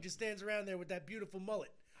boy. He just stands around there with that beautiful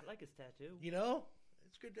mullet. I like his tattoo.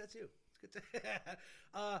 It's good tattoo. It's good.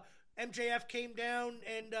 MJF came down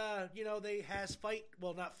and they has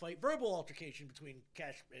verbal altercation between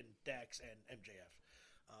Cash and Dax and MJF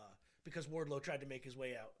because Wardlow tried to make his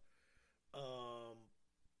way out.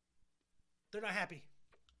 They're not happy.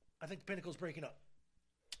 I think the Pinnacle's breaking up.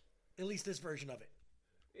 At least this version of it.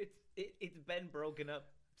 It's been broken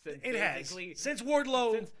up since since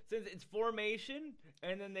Wardlow since its formation,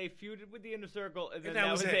 and then they feuded with the Inner Circle, and then that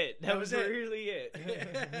was it. That was really it.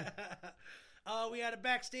 We had a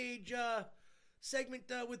backstage segment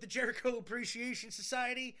with the Jericho Appreciation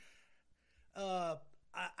Society. I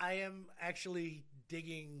am actually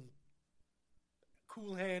digging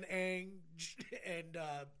Cool Hand Ang and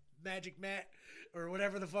Magic Matt, or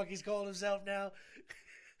whatever the fuck he's calling himself now.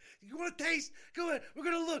 You want to taste? Go ahead. We're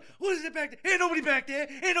going to look. What is it back there? Ain't nobody back there.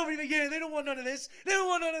 Ain't nobody back there. They don't want none of this. They don't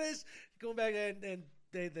want none of this. Going back there, and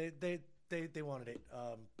they wanted it.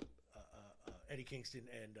 Eddie Kingston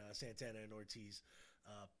and Santana and Ortiz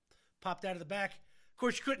popped out of the back.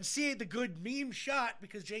 course, you couldn't see the good meme shot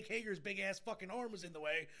because Jake Hager's big ass fucking arm was in the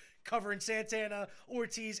way, covering Santana,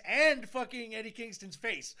 Ortiz, and fucking Eddie Kingston's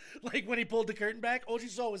face. Like when he pulled the curtain back, all you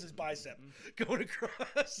saw was his bicep going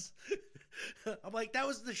across. I'm like, that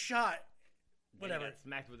was the shot. Whatever. Got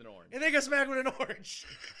smacked with an orange. And they got smacked with an orange.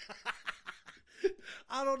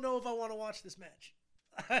 I don't know if I want to watch this match.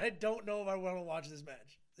 I don't know if I want to watch this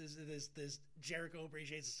match. This Jericho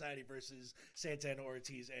Appreciation Society versus Santana,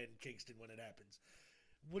 Ortiz, and Kingston when it happens.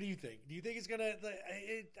 What do you think? Do you think it's gonna?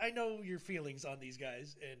 I know your feelings on these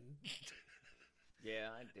guys, and yeah,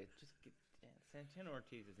 I did. Just get Santana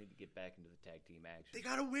Ortiz just need to get back into the tag team action. They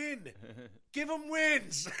gotta win. Give them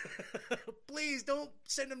wins. Please don't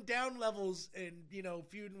send them down levels and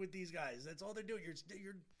feuding with these guys. That's all they're doing.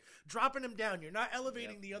 You're dropping them down. You're not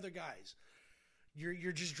elevating the other guys.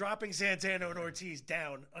 You're just dropping Santana and Ortiz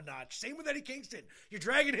down a notch. Same with Eddie Kingston. You're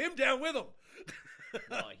dragging him down with him.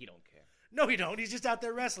 No, he don't care. No, he don't. He's just out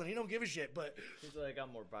there wrestling. He don't give a shit. But he's like,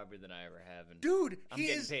 I'm more popular than I ever have, and dude, I'm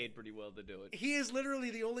getting paid pretty well to do it. He is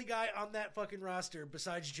literally the only guy on that fucking roster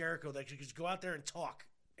besides Jericho that could just go out there and talk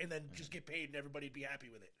and then just get paid and everybody'd be happy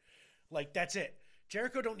with it. Like that's it.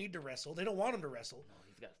 Jericho don't need to wrestle. They don't want him to wrestle. No,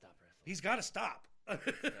 he's got to stop wrestling. He's got to stop.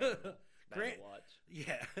 Grant, watch.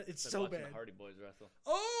 Yeah, it's so bad. The Hardy Boys wrestle.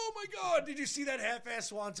 Oh my God! Did you see that half-ass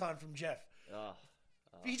swanton from Jeff?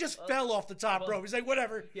 He just fell off the top rope. He's like,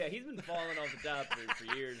 whatever. Yeah, he's been falling off the top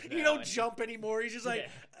for years now. He don't jump anymore. He's just like,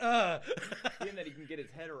 Even that he can get his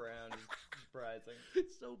head around is surprising.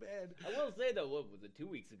 It's so bad. I will say though, what was it, 2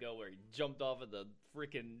 weeks ago where he jumped off of the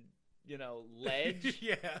freaking ledge?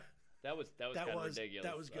 Yeah. That was kind of ridiculous.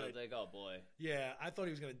 That was good. I was like, oh boy. Yeah, I thought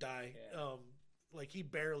he was gonna die. Yeah. Like he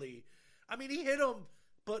barely. I mean, he hit him,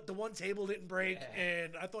 but the one table didn't break,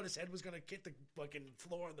 and I thought his head was gonna hit the fucking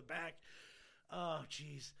floor on the back. Oh,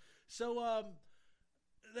 jeez. So,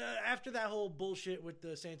 after that whole bullshit with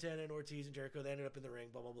the Santana and Ortiz and Jericho, they ended up in the ring,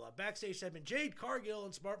 blah, blah, blah. Backstage segment, Jade Cargill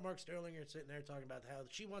and Smart Mark Sterling are sitting there talking about how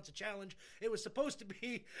she wants a challenge. It was supposed to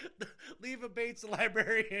be Leva Bates, the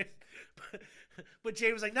librarian. But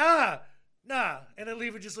Jade was like, nah. And then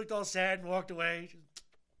Leva just looked all sad and walked away.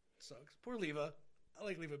 Sucks. Poor Leva. I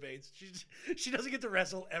like Leva Bates. She doesn't get to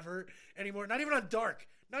wrestle ever anymore. Not even on Dark.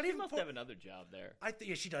 Not even. She must have another job there.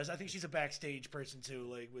 Yeah, she does. I think she's a backstage person too,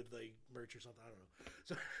 like with like merch or something. I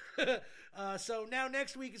don't know. So now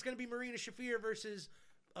next week it's going to be Marina Shafir versus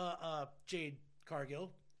Jade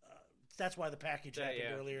Cargill. That's why the package happened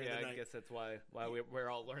earlier in the night. I guess that's why we're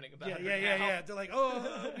all learning about it. Yeah. They're like,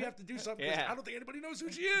 oh, we have to do something. Yeah. I don't think anybody knows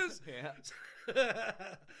who she is.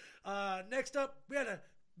 Next up, we had a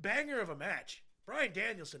banger of a match. Bryan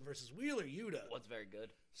Danielson versus Wheeler Yuta. Was very good.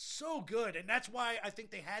 So good. And that's why I think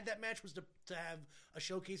they had that match was to have a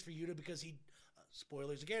showcase for Yuta because he,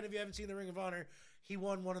 spoilers again, if you haven't seen the Ring of Honor, he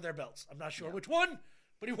won one of their belts. I'm not sure which one,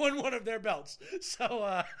 but he won one of their belts.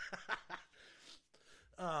 So,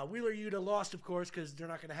 Wheeler Yuta lost, of course, because they're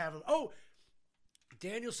not going to have him. Oh,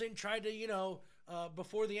 Danielson tried to,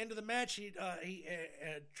 before the end of the match, he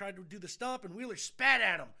tried to do the stomp, and Wheeler spat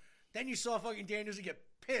at him. Then you saw fucking Danielson get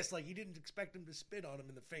pissed, like he didn't expect him to spit on him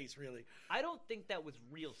in the face, really. I don't think that was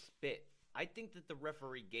real spit. I think that the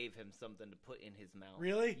referee gave him something to put in his mouth.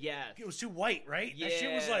 Really? Yes. It was too white, right? Yeah. That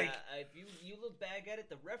shit was like... If you look back at it,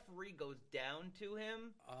 the referee goes down to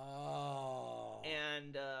him. Oh.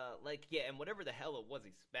 And, and whatever the hell it was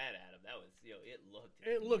he spat at him, that was,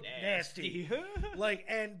 it looked nasty.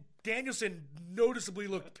 And Danielson noticeably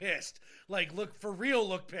looked pissed. Looked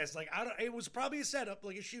pissed. Like, it was probably a setup,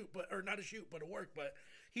 like a shoot, or not a shoot, but a work, but...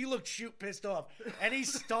 He looked pissed off, and he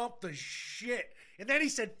stomped the shit. And then he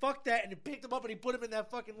said, fuck that, and he picked him up, and he put him in that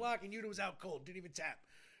fucking lock, and Yuta was out cold, didn't even tap.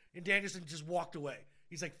 And Danielson just walked away.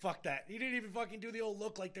 He's like, fuck that. He didn't even fucking do the old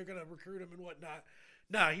look like they're going to recruit him and whatnot.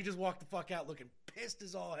 Nah, he just walked the fuck out looking pissed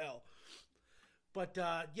as all hell. But,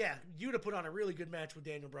 Yuta put on a really good match with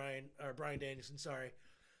Bryan Danielson, sorry.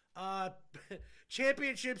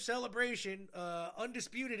 Championship celebration,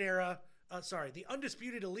 Undisputed Era, the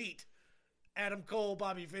Undisputed Elite. Adam Cole,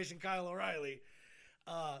 Bobby Fish, and Kyle O'Reilly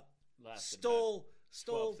stole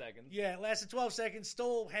 12 seconds. Yeah, lasted 12 seconds.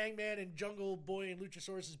 Stole Hangman and Jungle Boy and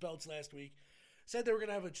Luchasaurus' belts last week. Said they were going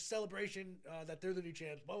to have a celebration that they're the new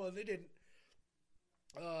champs. Well, they didn't.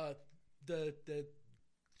 The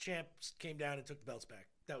champs came down and took the belts back.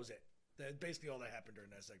 That was it. That's basically all that happened during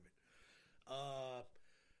that segment.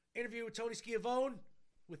 Interview with Tony Schiavone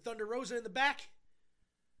with Thunder Rosa in the back.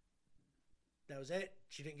 That was it.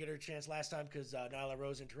 She didn't get her chance last time because Nyla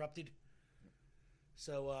Rose interrupted.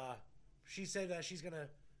 So she said that she's going to,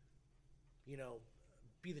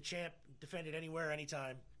 be the champ, defend it anywhere,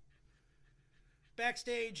 anytime.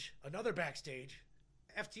 Backstage, another backstage.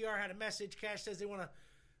 FTR had a message. Cash says they want to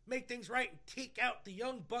make things right and take out the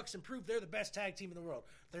Young Bucks and prove they're the best tag team in the world.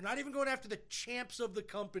 They're not even going after the champs of the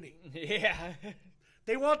company. Yeah.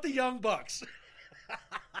 They want the Young Bucks.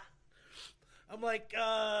 I'm like,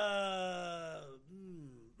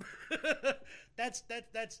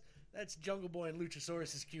 that's Jungle Boy and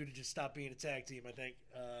Luchasaurus's cue to just stop being a tag team, I think.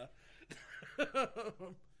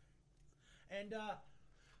 And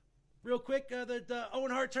real quick, the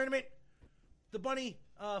Owen Hart tournament, the Bunny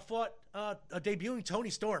fought a debuting Tony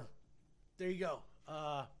Storm. There you go.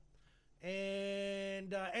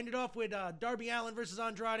 And ended off with Darby Allin versus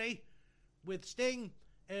Andrade with Sting,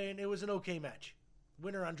 and it was an okay match.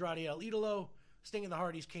 Winner Andrade El Idolo. Sting and the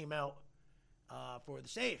Hardys came out for the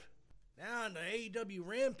save. Now on the AEW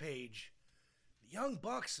Rampage, the Young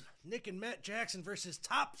Bucks, Nick and Matt Jackson versus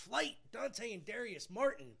Top Flight, Dante and Darius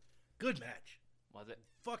Martin. Good match. Was it?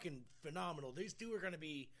 Fucking phenomenal. These two are going to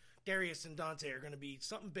be, Darius and Dante are going to be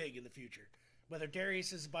something big in the future. Whether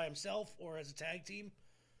Darius is by himself or as a tag team,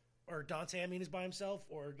 or Dante, is by himself,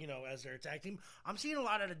 or, as their tag team. I'm seeing a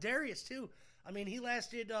lot out of Darius, too. He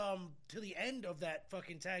lasted to the end of that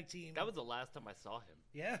fucking tag team. That was the last time I saw him.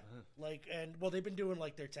 Yeah. They've been doing,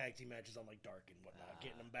 their tag team matches on, Dark and whatnot,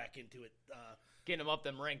 getting them back into it. Getting them up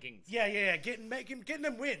them rankings. Yeah. Getting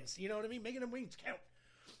them wins. You know what I mean? Making them wins count.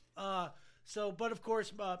 But of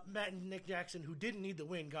course, Matt and Nick Jackson, who didn't need the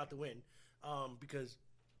win, got the win. Because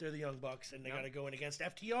they're the Young Bucks, and they got to go in against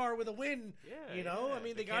FTR with a win. Yeah,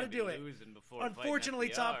 they got to do it. Unfortunately,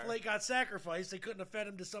 Top Flight got sacrificed. They couldn't have fed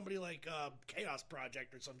him to somebody like Chaos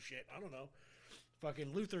Project or some shit. I don't know.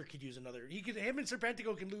 Fucking Luther could use another. Him and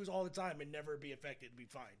Serpentico can lose all the time and never be affected and be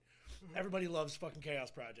fine. Everybody loves fucking Chaos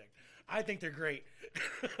Project. I think they're great.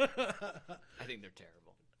 I think they're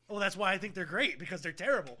terrible. Well, that's why I think they're great, because they're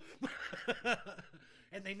terrible.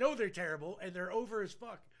 And they know they're terrible, and they're over as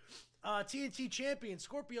fuck. TNT champion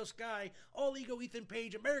Scorpio Sky, All Ego Ethan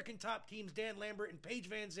Page, American Top Teams Dan Lambert and Paige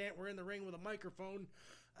Van Zant were in the ring with a microphone.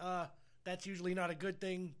 That's usually not a good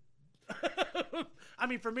thing.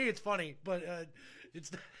 For me it's funny, but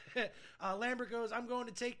it's Lambert goes, I'm going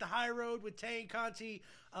to take the high road with Tay and Conti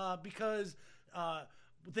because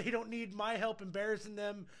they don't need my help embarrassing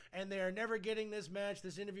them, and they are never getting this match.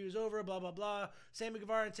 This interview is over, blah, blah, blah. Sammy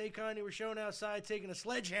Guevara and Tay Conti were shown outside taking a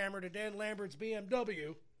sledgehammer to Dan Lambert's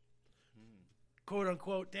BMW.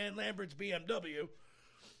 Quote-unquote, Dan Lambert's BMW.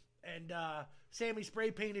 And Sammy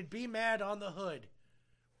spray-painted Be Mad on the hood.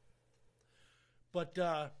 But,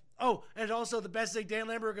 and also the best thing, Dan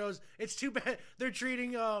Lambert goes, it's too bad they're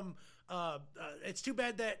treating, it's too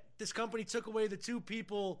bad that this company took away the two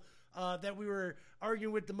people that we were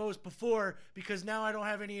arguing with the most before, because now I don't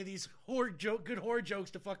have any of these good horror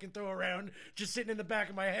jokes to fucking throw around just sitting in the back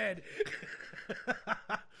of my head.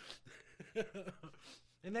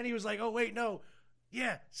 And then he was like, oh, wait, no.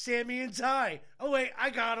 Yeah, Sammy and Ty. Oh, wait,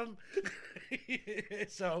 I got him.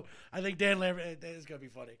 So I think Dan Lambert, it's going to be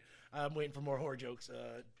funny. I'm waiting for more horror jokes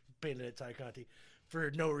painted at Ty Conti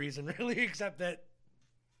for no reason, really, except that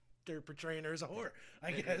they're portraying her as a whore,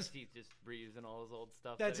 I guess. He's just reusing all his old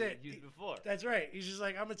stuff That's that it. he used before. That's right. He's just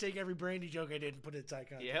like, I'm going to take every Brandy joke I did and put it in Ty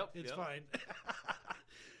Conti. It's fine.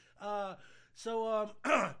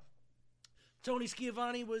 Tony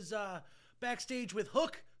Schiavone was backstage with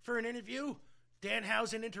Hook for an interview.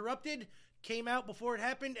 Danhausen interrupted, came out before it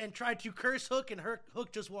happened, and tried to curse Hook, and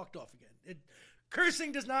Hook just walked off again.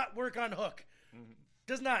 Cursing does not work on Hook. Mm-hmm.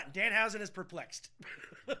 Does not. Danhausen is perplexed.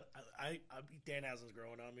 Danhausen's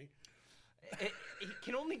growing on me. He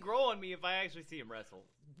can only grow on me if I actually see him wrestle.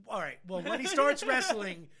 All right. Well, when he starts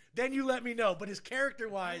wrestling, then you let me know. But his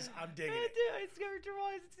character-wise, I'm digging it. His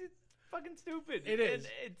character-wise, it's fucking stupid. It is.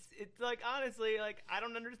 And it's like, honestly, like, I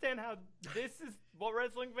don't understand how this is what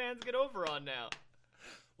wrestling fans get over on now.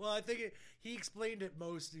 Well, I think he explained it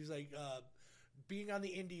most. He was like, being on the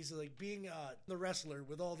indies, like being the wrestler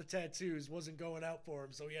with all the tattoos wasn't going out for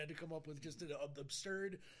him, so he had to come up with just an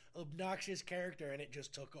absurd, obnoxious character, and it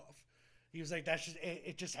just took off. He was like, that's just,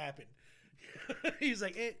 it just happened. He's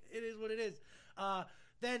like, it is what it is.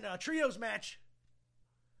 Then trios match.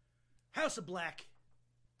 House of Black.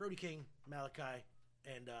 Brody King, Malachi,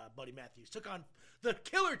 and Buddy Matthews took on the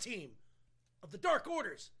killer team of the Dark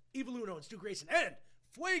Orders, Evil Uno and Stu Grayson, and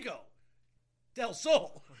Fuego del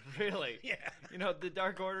Sol. Really? Yeah. You know, the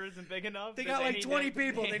Dark Order isn't big enough. They got like 20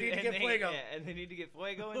 people. They need to get Fuego. Yeah, and they need to get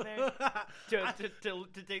Fuego in there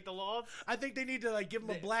to take the loss. I think they need to like give him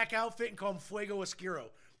a black outfit and call him Fuego Oscuro.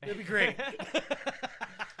 That'd be great.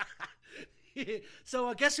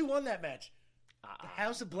 So guess who won that match? The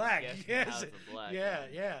House of Black. Yes, Yes. House of Black. Yeah.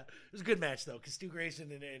 It was a good match though, because Stu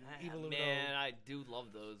Grayson and Evil Uno. Man, I do love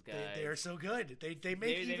those guys. They are so good. They make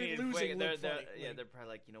They even need losing they're, look funny. Yeah, they're probably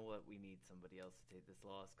like, you know what? We need somebody else to take this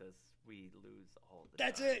loss because we lose all the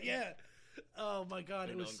That's time. it. Yeah. Oh my God,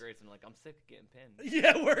 it Uno was. and Grayson like, I'm sick of getting pinned.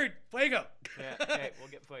 Yeah, word. Fuego. Yeah, okay, we'll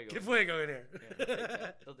get Fuego. Get Fuego in here.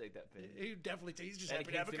 Yeah, he'll take that pin. He definitely. He's just Eddie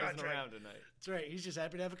happy to have a Kingston isn't contract. around tonight. That's right. He's just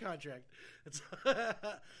happy to have a contract.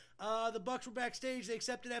 The Bucks were backstage. They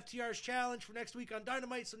accepted FTR's challenge for next week on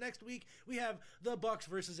Dynamite. So next week we have the Bucks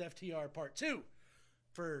versus FTR Part 2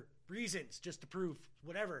 for reasons, just to prove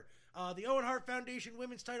whatever. The Owen Hart Foundation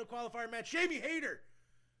Women's Title Qualifier match. Jamie Hayter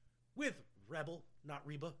with Rebel, not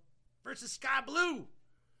Reba, versus Sky Blue.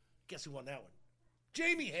 Guess who won that one?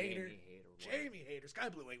 Jamie Hayter. Jamie Hayter. Sky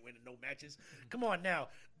Blue ain't winning no matches. Come on now.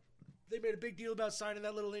 They made a big deal about signing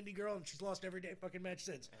that little indie girl, and she's lost every day fucking match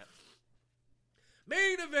since. Yeah.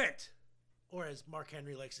 Main event. Or as Mark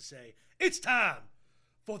Henry likes to say, it's time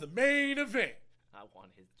for the main event. I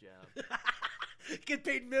want his job. Get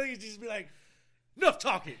paid millions to just be like, enough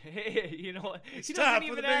talking. You know what? He time doesn't for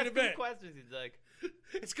even the main ask any event. questions. He's like,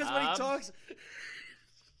 It's because when he talks,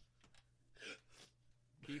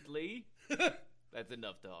 Keith Lee? That's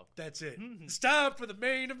enough talk. that's it. It's time for the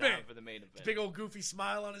main event. Time for the main event. Big old goofy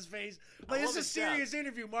smile on his face. Like, this is love a his job. serious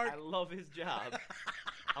interview, Mark. I love his job.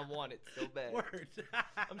 I want it so bad. Word.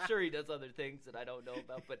 I'm sure he does other things that I don't know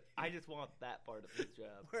about, but I just want that part of his job.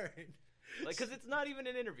 Word. Like, because it's not even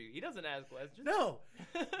an interview. He doesn't ask questions. No.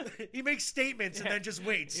 He makes statements and then just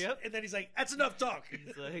waits. Yep. And then he's like, that's enough talk.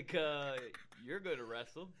 It's like, you're going to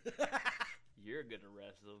wrestle. You're going to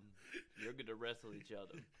wrestle. You're going to wrestle each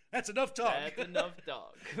other. That's enough talk. That's enough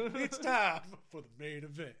talk. It's time for the main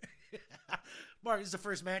event. Mark, this is the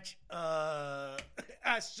first match. I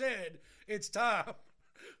said it's time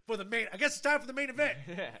for the main. I guess it's time for the main event.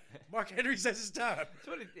 Yeah. Mark Henry says it's time. That's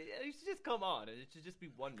what it should just come on, and it should just be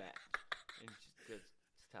one match. And it's just good.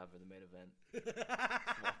 It's time for the main event.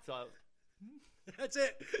 Walks out. That's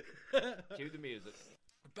it. Cue the music.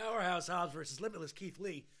 Powerhouse Hobbs versus Limitless Keith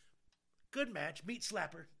Lee. Good match. Meat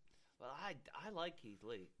slapper. Well, I like Keith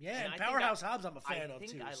Lee. Yeah, and I think Powerhouse Hobbs I'm a fan I of,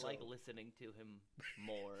 think too, I so. like listening to him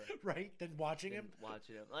more Right? Then watching than him.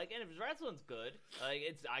 watching him. Like, and his wrestling's good. Like,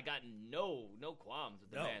 I got no qualms with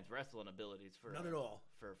the No. man's wrestling abilities for None at all.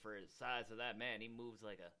 for his size of that man. He moves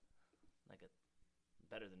like a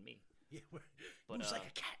better than me. Yeah, But, moves like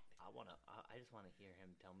a cat. I just want to hear him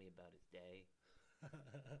tell me about his day. I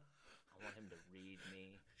want him to read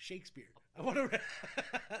me. Shakespeare. I want to.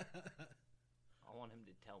 I want him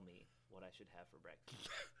to tell me what I should have for breakfast.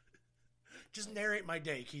 Just narrate my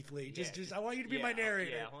day, Keith Lee. Yeah, Just I want you to be my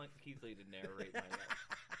narrator. Yeah, I want Keith Lee to narrate my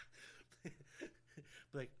life.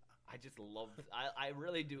 Like, I just love. I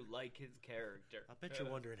really do like his character. I bet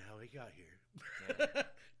you're wondering how he got here. Yeah.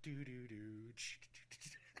 do do do.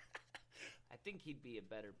 I think he'd be a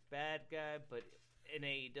better bad guy, but in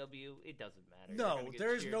AEW, it doesn't matter. You're No, gonna get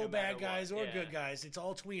there's cheered no bad matter guys what. or Yeah. good guys. It's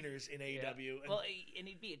all tweeners in Yeah. AEW. And, Well, and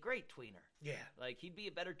he'd be a great tweener. yeah, Like, he'd be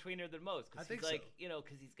a better tweener than most. Cause I think he's like, so. you know,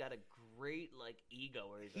 because he's got a great, like, ego.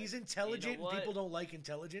 Where he's like, intelligent. You know And people what? don't like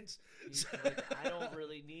intelligence. He's So- like, I don't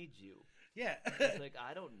really need you. yeah. He's like,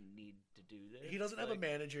 I don't need to do this. He doesn't have a Like,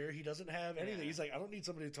 manager. He doesn't have anything. Yeah. He's like, I don't need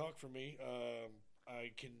somebody to talk for me.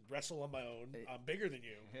 I can wrestle on my own. I'm bigger than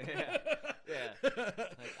you. Yeah.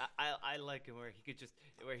 Like, I like him where he could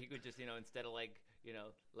just, you know, instead of like, you know,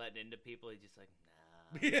 letting into people, he's just like,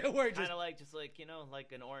 nah. Yeah, we're just Kind of like, just like, you know,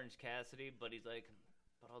 like an Orange Cassidy, but he's like,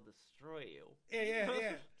 but I'll destroy you. yeah.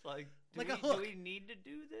 It's like, Like do a we, Hook. Do we need to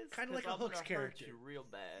do this? Kinda like 'Cause a I'm Hook's gonna character. Hurt you real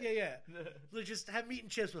bad. Yeah. Let's just have meat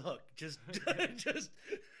and chips with Hook. Just let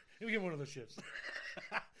me get one of those chips.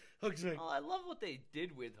 Hook's like, Oh, I love what they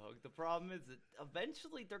did with Hook. The problem is that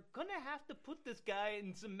eventually they're gonna have to put this guy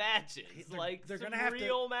in some matches, they're some gonna have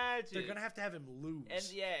real matches. they're gonna have to have him lose.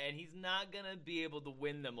 and he's not gonna be able to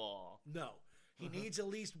win them all. No, he needs at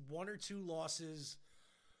least one or two losses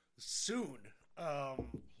soon.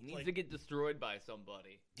 He needs to get destroyed by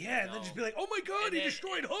somebody. Yeah, and then just be like, "Oh my God, And he then-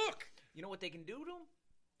 destroyed Hook." You know what they can do to him?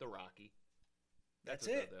 The Rocky. That's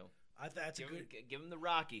what it. they'll do. That's a Give good. him, give him the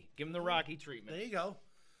Rocky. Give him the Rocky treatment. There you go.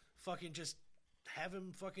 Fucking just have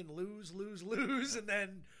him fucking lose, and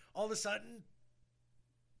then all of a sudden,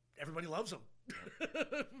 everybody loves him.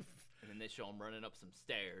 And then they show him running up some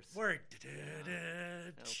stairs. Word. You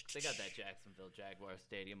know, they got that Jacksonville Jaguar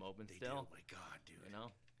Stadium open still. Oh my God, dude. You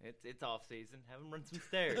know, it's off season. Have him run some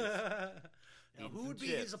stairs. Now, Eating who some would be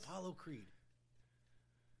chips. his Apollo Creed?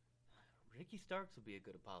 Ricky Starks would be a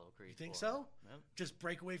good Apollo Creed. You think for so? him. Yep. Just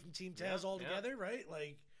break away from Team Yeah, Taz altogether, right?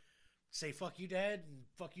 Like, say "fuck you, Dad" and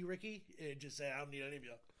 "fuck you, Ricky," and just say, "I don't need any of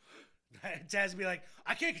you." Taz would be like,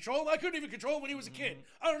 I can't control him. I couldn't even control him when he was a kid.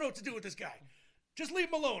 I don't know what to do with this guy. Just leave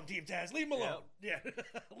him alone, Team Taz. Leave him alone. Yeah.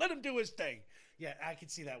 Let him do his thing. Yeah, I can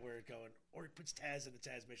see that where it's going. Or he puts Taz in the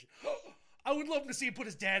Taz mission. I would love to see him put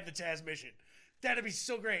his dad in the Taz mission. That'd be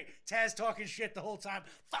so great. Taz talking shit the whole time.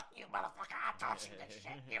 Fuck you, motherfucker. I'm talking this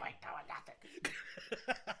shit. You ain't doing nothing.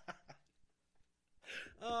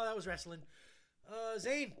 Oh, that was wrestling.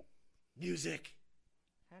 Zane. Music.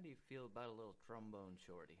 How do you feel about a little trombone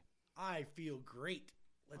shorty? I feel great.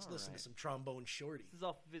 Let's listen to some Trombone Shorty. This is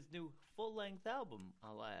off of his new full-length album,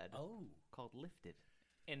 I'll add. Oh. Called Lifted.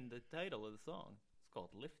 And the title of the song is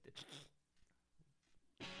called Lifted.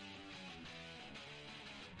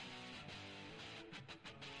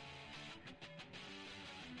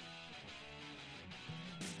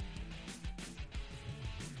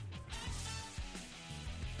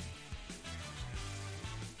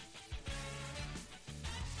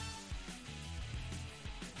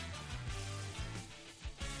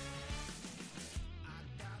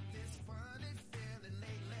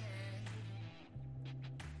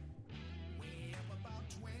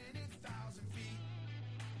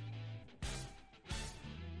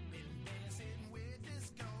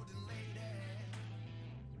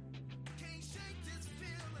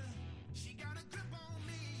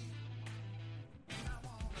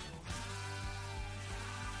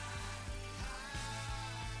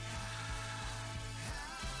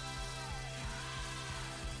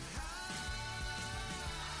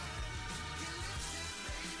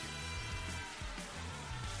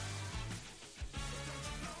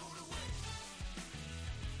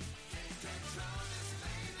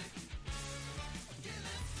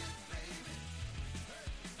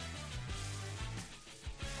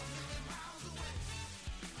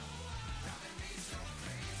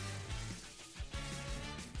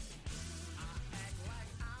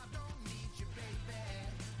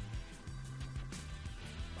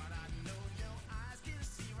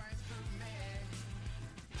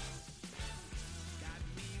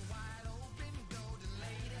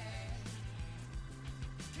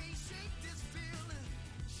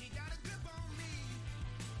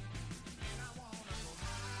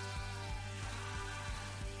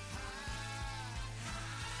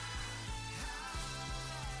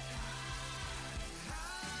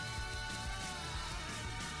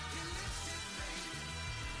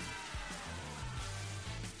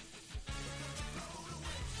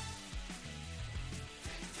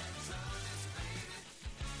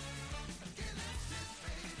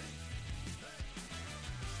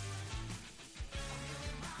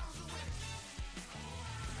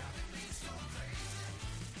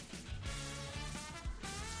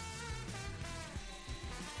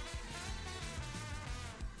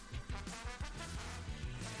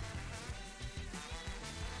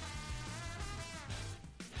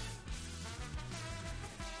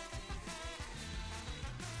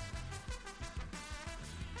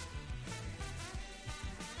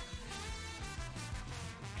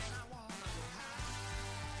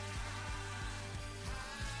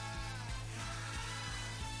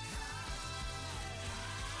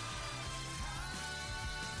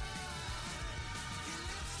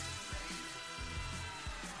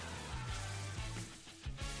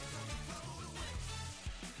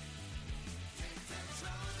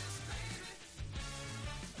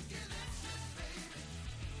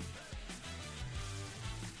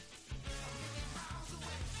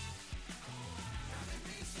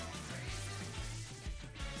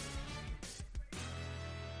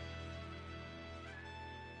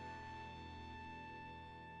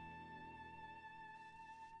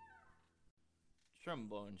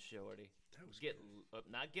 Trombone Shorty. That was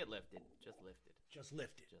not get lifted, just lifted. Just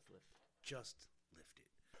lifted. Just lifted. Just lifted.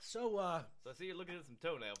 So, So I see you're looking at some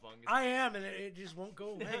toenail fungus. I am, and it just won't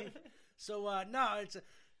go away. So, no, it's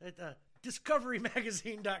at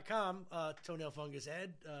DiscoveryMagazine.com, toenail fungus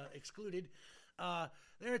ad, excluded.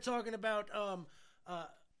 They're talking about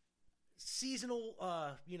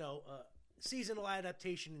seasonal, seasonal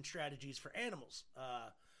adaptation and strategies for animals.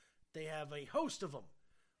 They have a host of them.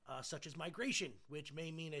 Such as migration, which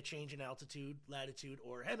may mean a change in altitude, latitude,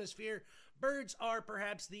 or hemisphere. Birds are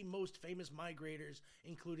perhaps the most famous migrators,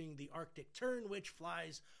 including the Arctic tern, which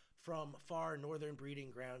flies from far northern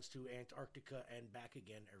breeding grounds to Antarctica and back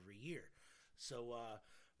again every year. So,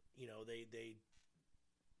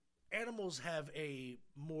 animals have a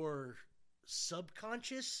more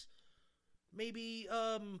subconscious, maybe,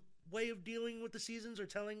 way of dealing with the seasons or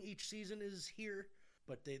telling each season is here.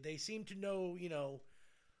 But they seem to know,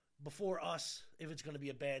 before us, if it's going to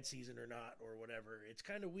be a bad season or not, or whatever. It's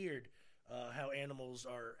kind of weird how animals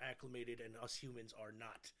are acclimated and us humans are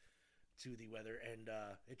not to the weather, and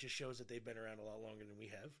it just shows that they've been around a lot longer than we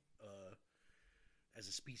have, as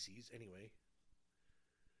a species, anyway.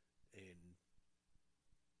 And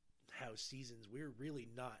how seasons, we're really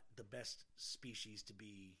not the best species to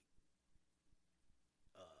be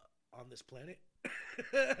on this planet.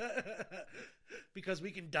 Because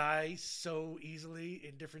we can die so easily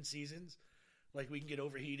in different seasons. Like, we can get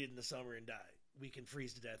overheated in the summer and die. We can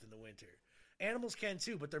freeze to death in the winter. Animals can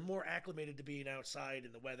too, but they're more acclimated to being outside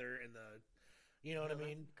in the weather and the, you know what I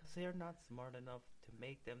mean? Because they're not smart enough to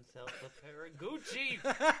make themselves a pair of Gucci.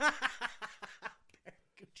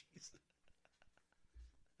 Gucci's.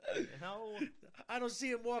 You know? I don't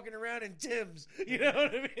see him walking around in Tim's. You know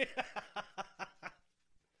what I mean?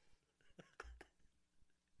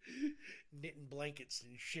 Knitting blankets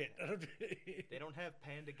and shit. They don't have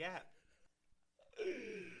Panda Gap.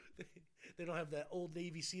 They don't have that old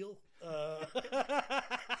Navy SEAL.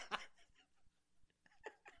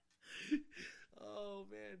 Oh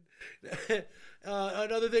man!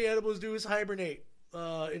 Another thing animals do is hibernate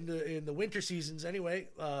in the winter seasons, anyway,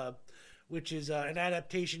 which is an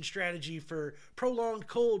adaptation strategy for prolonged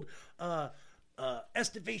cold.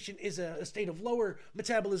 Estivation is a state of lower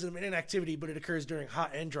metabolism and inactivity, but it occurs during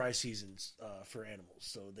hot and dry seasons for animals.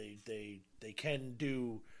 So they can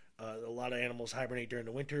do. A lot of animals hibernate during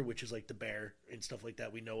the winter, which is like the bear and stuff like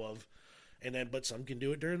that we know of, but some can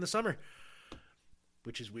do it during the summer,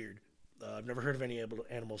 which is weird. I've never heard of any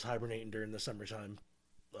animals hibernating during the summertime.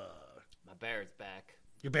 My bear's back.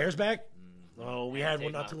 Your bear's back? Oh, we had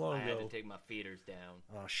one not too long ago. I had to take my feeders down.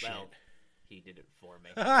 Oh shit! Well, he did it for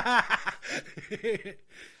me,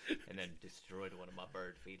 and then destroyed one of my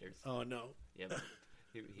bird feeders. Oh no! Yep,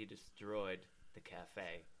 he destroyed the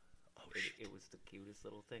cafe. It was the cutest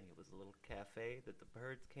little thing. It was a little cafe that the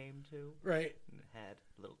birds came to. Right. And it had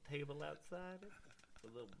a little table outside it,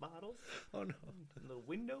 with little bottles. Oh, no. And little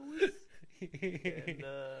windows. And,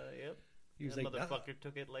 yep. He was that like, motherfucker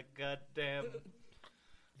took it like goddamn...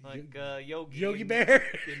 Like Yogi. Yogi Bear.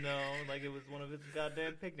 You know, like it was one of his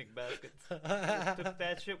goddamn picnic baskets. He just took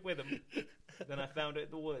that shit with him. Then I found it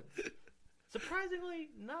in the woods. Surprisingly,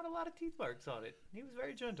 not a lot of teeth marks on it. He was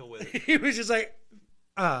very gentle with it. He was just like...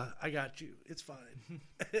 I got you. It's fine.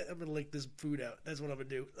 I'm gonna lick this food out. That's what I'm gonna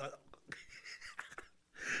do.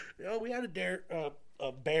 We had a bear.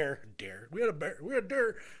 We had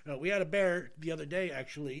a bear the other day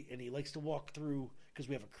actually, and he likes to walk through because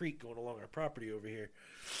we have a creek going along our property over here,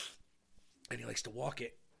 and he likes to walk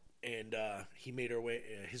it. And he made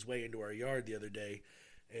his way into our yard the other day,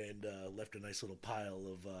 and left a nice little pile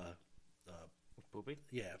of poopy.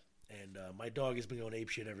 Yeah, and my dog has been going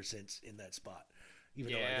apeshit ever since in that spot.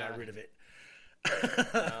 Even though I got rid of it.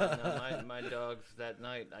 No, my dogs that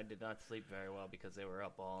night, I did not sleep very well because they were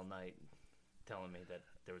up all night telling me that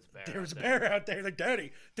there was a bear. There was a bear out there. Like,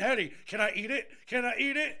 Daddy, can I eat it? Can I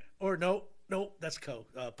eat it? Or no, that's Co.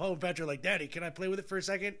 Poe and Petra are like, Daddy, can I play with it for a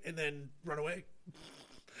second and then run away?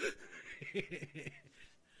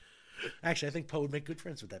 Actually, I think Poe would make good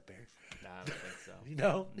friends with that bear. Nah, I don't think so. You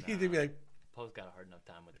know? Nah. He'd be like, Poe's got a hard enough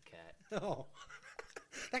time with the cat. Oh.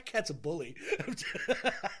 That cat's a bully.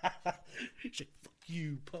 He's like, fuck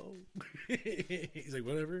you, Poe. He's like,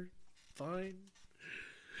 whatever. Fine.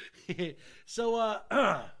 So,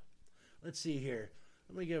 let's see here.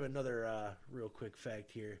 Let me give another real quick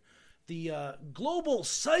fact here. The global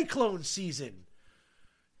cyclone season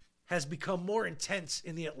has become more intense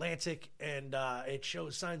in the Atlantic, and it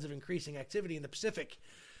shows signs of increasing activity in the Pacific.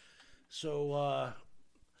 So,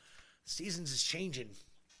 seasons is changing.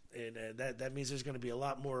 And that means there's going to be a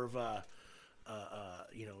lot more of,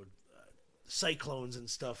 cyclones and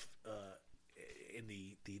stuff in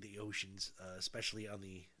the oceans, especially on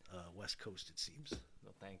the West Coast, it seems.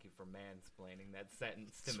 Well, thank you for mansplaining that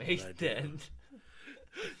sentence to me, then.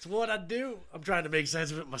 It's what I do. I'm trying to make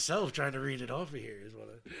sense of it myself, trying to read it off of here is what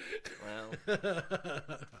Well,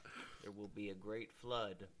 there will be a great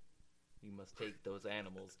flood. You must take those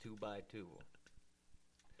animals 2 by 2.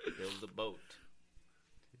 Build a boat.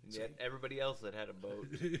 Yet everybody else that had a boat,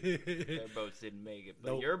 their boats didn't make it.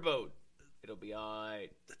 But your boat, it'll be all right.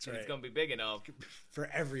 That's right. It's gonna be big enough for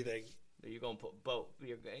everything. You're gonna put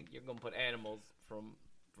You're gonna put animals from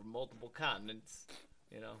multiple continents.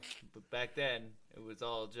 You know, but back then it was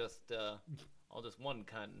all just one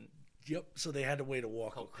continent. Yep. So they had a way to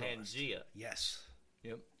walk called across. Pangea. Yes.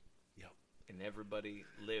 Yep. And everybody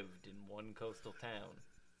lived in one coastal town,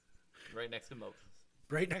 right next to Moses.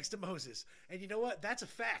 Right next to Moses. And you know what? That's a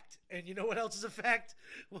fact. And you know what else is a fact?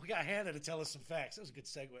 We got Hannah to tell us some facts. That was a good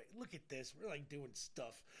segue. Look at this. We're like doing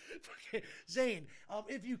stuff. Zane,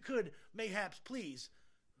 if you could, mayhaps, please.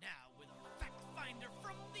 Now with a fact finder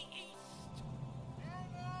from the east.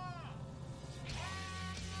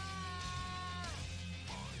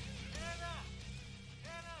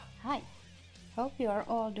 Hope you are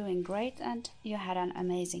all doing great and you had an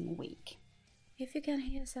amazing week. If you can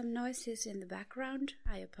hear some noises in the background,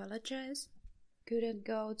 I apologize. Couldn't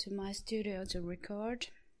go to my studio to record,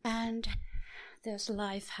 and there's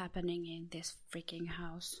life happening in this freaking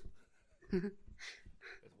house. Is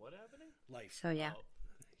what happening? Life. So yeah,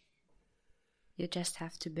 you just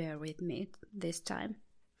have to bear with me this time.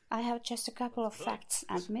 I have just a couple of facts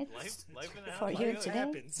and myths Life in the for house. you Life today,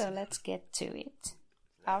 happens. so let's get to it.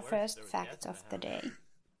 Our first fact of the day.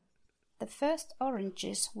 The first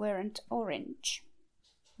oranges weren't orange.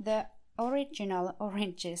 The original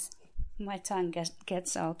oranges, my tongue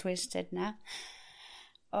gets all twisted now.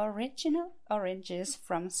 Original oranges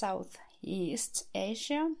from Southeast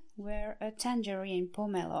Asia were a tangerine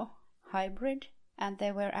pomelo hybrid, and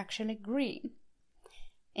they were actually green.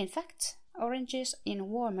 In fact, oranges in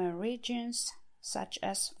warmer regions such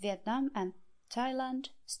as Vietnam and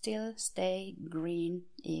Thailand still stay green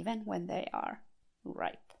even when they are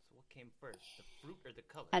ripe. So what came first, the fruit or the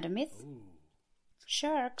color? And a myth?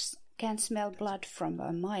 Sharks can smell blood from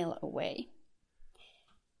a mile away.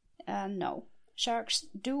 No. Sharks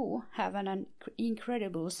do have an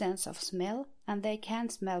incredible sense of smell, and they can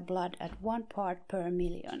smell blood at 1 part per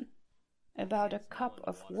million. About a cup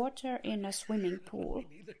of water in a swimming pool.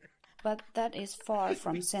 But that is far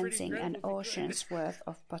from sensing an ocean's worth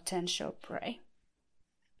of potential prey.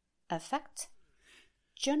 A fact?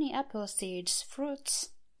 Johnny Appleseed's fruits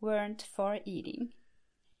weren't for eating.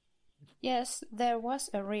 Yes, there was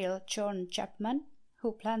a real John Chapman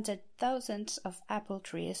who planted thousands of apple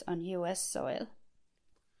trees on US soil.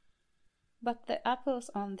 But the apples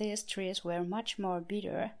on these trees were much more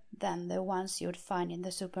bitter than the ones you'd find in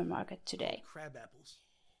the supermarket today. Crab apples.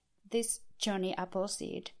 This Johnny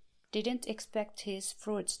Appleseed didn't expect his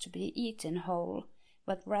fruits to be eaten whole,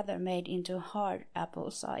 but rather made into hard apple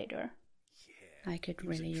cider. I could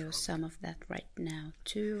really use some of that right now,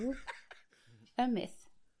 too. A myth.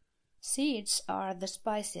 Seeds are the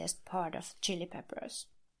spiciest part of chili peppers.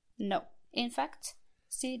 No. In fact,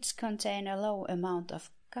 seeds contain a low amount of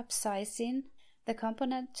capsaicin, the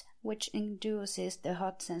component which induces the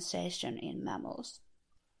hot sensation in mammals.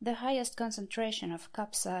 The highest concentration of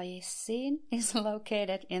capsaicin is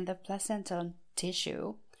located in the placental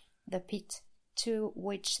tissue, the pit, to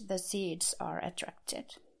which the seeds are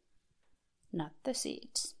attracted. Not the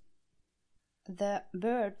seeds. The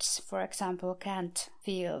birds, for example, can't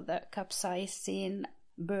feel the capsaicin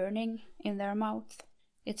burning in their mouth.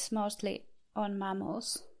 It's mostly on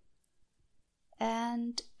mammals.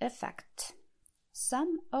 And a fact.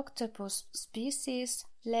 Some octopus species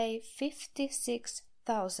lay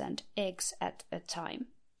 56,000 eggs at a time.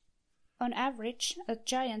 On average, a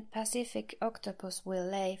giant Pacific octopus will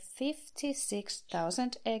lay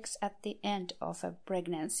 56,000 eggs at the end of a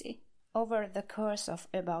pregnancy, over the course of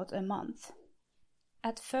about a month.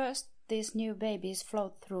 At first, these new babies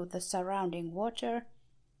float through the surrounding water,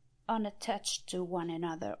 unattached to one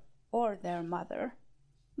another or their mother.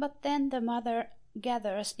 But then the mother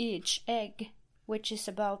gathers each egg, which is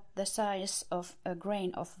about the size of a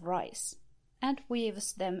grain of rice, and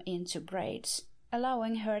weaves them into braids,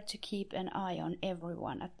 allowing her to keep an eye on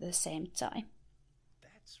everyone at the same time.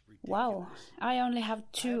 That's ridiculous. Wow, I only have I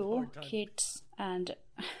have a 2 hard time. kids, and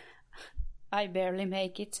I barely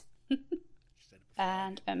make it.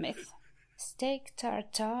 And a myth. Steak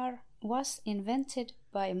tartare was invented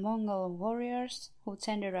by Mongol warriors who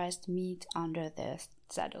tenderized meat under their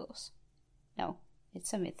saddles. No,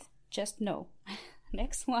 it's a myth. Just no.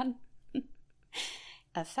 Next one.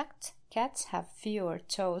 A fact. Cats have fewer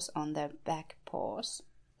toes on their back paws.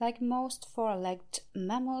 Like most four-legged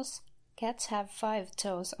mammals, cats have 5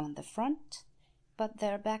 toes on the front, but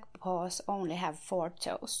their back paws only have 4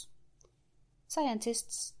 toes.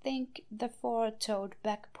 Scientists think the 4-toed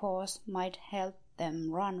back paws might help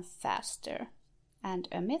them run faster. And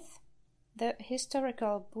a myth? The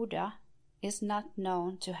historical Buddha is not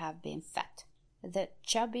known to have been fat. The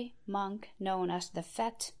chubby monk known as the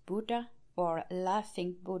Fat Buddha or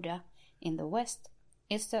Laughing Buddha in the West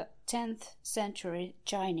is the 10th century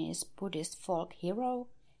Chinese Buddhist folk hero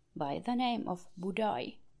by the name of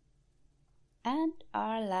Budai. And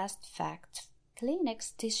our last fact.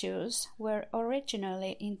 Kleenex tissues were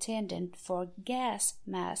originally intended for gas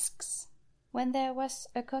masks. When there was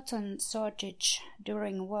a cotton shortage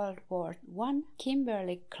during World War I,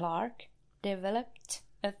 Kimberly Clark developed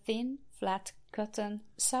a thin, flat cotton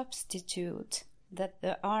substitute that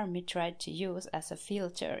the army tried to use as a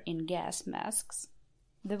filter in gas masks.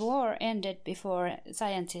 The war ended before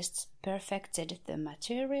scientists perfected the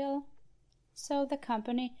material, so the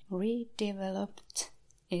company redeveloped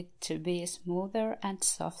it to be smoother and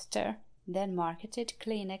softer then marketed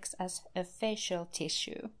Kleenex as a facial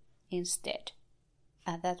tissue instead.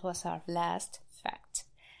 And that was our last fact,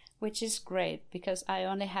 which is great because I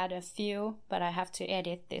only had a few, but I have to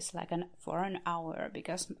edit this for an hour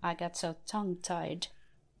because I got so tongue-tied.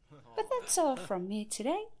 But that's all from me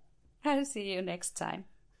today. I'll see you next time.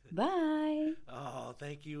 Bye. Oh,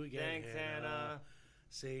 thank you again. Thanks, Hannah.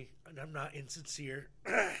 See, I'm not insincere.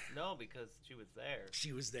 No, because she was there.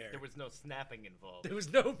 She was there. There was no snapping involved. There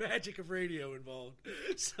was no magic of radio involved.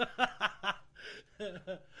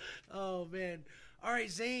 Oh, man. All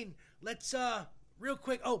right, Zane, let's, real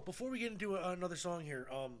quick. Oh, before we get into another song here,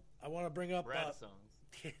 I want to bring up... Rad songs.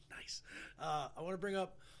 Nice. I want to bring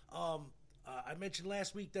up... I mentioned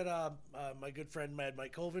last week that my good friend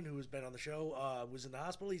Mike Colvin, who has been on the show, was in the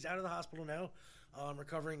hospital. He's out of the hospital now,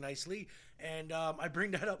 recovering nicely. And I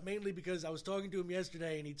bring that up mainly because I was talking to him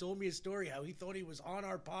yesterday, and he told me a story how he thought he was on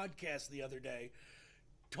our podcast the other day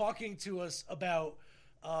talking to us about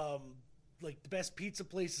like the best pizza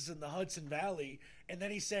places in the Hudson Valley. And then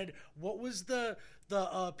he said, what was the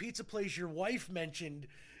pizza place your wife mentioned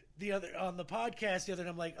on the podcast the other day?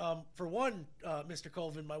 I'm like, for one, Mr.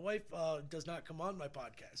 Colvin, my wife does not come on my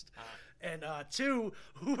podcast. And two,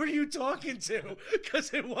 who were you talking to?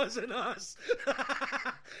 Because it wasn't us.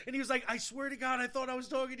 And he was like, I swear to God, I thought I was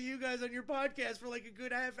talking to you guys on your podcast for like a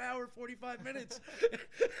good half hour, 45 minutes.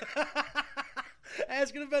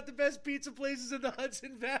 Asking about the best pizza places in the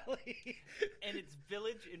Hudson Valley. And it's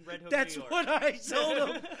Village in Red Hook, That's New York. what I told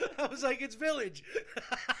him. I was like, it's Village.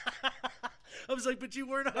 I was like, but you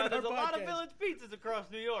weren't on our podcast. There's a lot of Village pizzas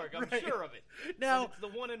across New York. I'm sure of it. Now, but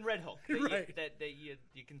it's the one in Red Hook that you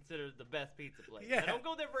consider the best pizza place. Yeah. I don't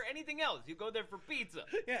go there for anything else. You go there for pizza.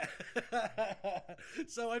 Yeah.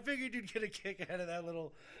 So I figured you'd get a kick out of that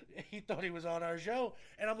little... He thought he was on our show.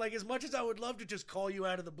 And I'm like, as much as I would love to just call you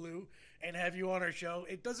out of the blue and have you on our show,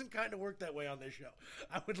 it doesn't kind of work that way on this show.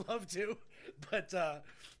 I would love to, but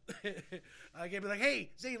I can be like,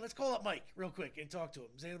 hey, Zane, let's call up Mike real quick and talk to him.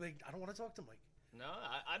 Zane will be like, I don't want to talk to Mike. No,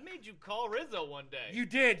 I made you call Rizzo one day. You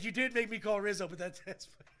did make me call Rizzo, but that's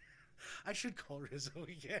fine. I should call Rizzo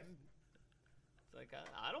again. It's like,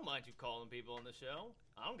 I don't mind you calling people on the show.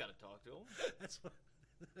 I don't got to talk to them. That's fine.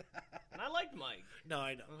 And I liked Mike. No,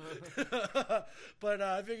 I know. But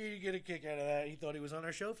I figured you'd get a kick out of that. He thought he was on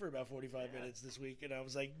our show for about 45 minutes this week, and I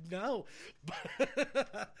was like, no.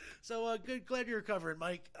 So good, glad you're recovering,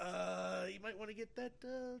 Mike. You might want to get that,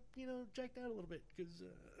 checked out a little bit, because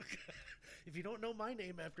if you don't know my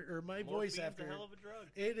name or my voice after, a hell of a drug.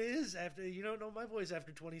 It is after you don't know my voice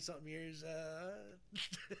after 20-something years.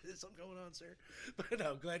 There's something going on, sir. But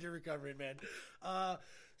no, glad you're recovering, man.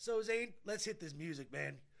 So Zane, let's hit this music,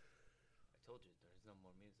 man. I told you there's no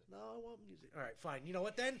more music. No, I want music. All right, fine. You know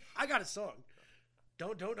what then? I got a song.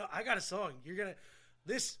 Don't know. I got a song.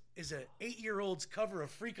 This is an 8-year-old's cover of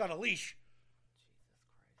Freak on a Leash.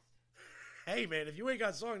 Jesus Christ. Hey man, if you ain't got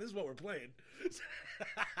a song, this is what we're playing.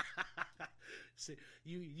 See,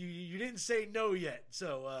 you didn't say no yet,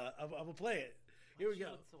 so I'm gonna play it. Here we go.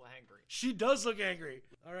 She looks so angry. She does look angry.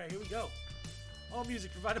 All right, here we go. All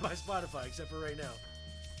music provided by Spotify, except for right now.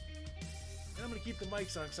 And I'm going to keep the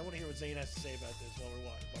mics on because I want to hear what Zane has to say about this while we're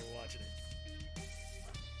watching it.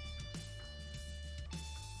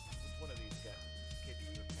 Which one of these kids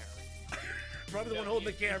is the parent? Probably the one holding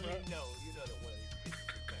the camera. You know that one of these kids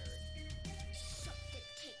is the parent. Something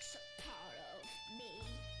takes a part of me.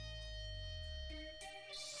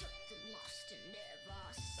 Something lost and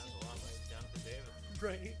never Sounds a lot like Jonathan Davis.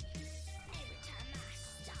 Right. Every time I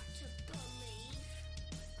start to believe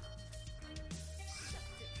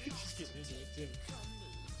something She's getting into it too.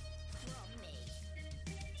 from me.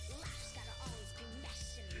 Life's gotta always be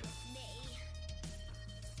messing with me.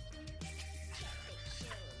 Can't be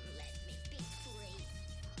killed, let me be free.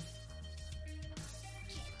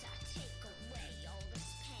 Can't I take away all this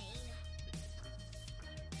pain?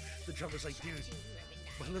 The drummer's like, dude, Do every night.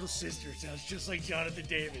 my little sister sounds just like Jonathan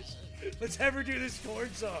Davis. Let's have her do this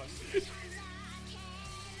corn song.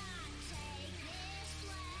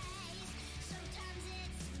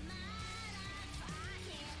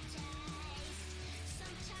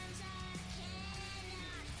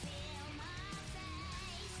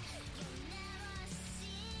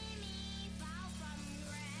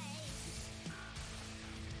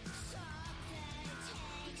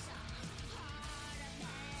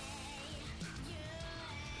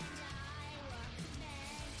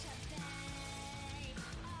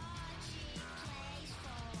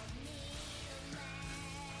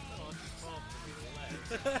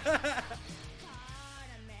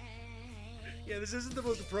 Yeah, this isn't the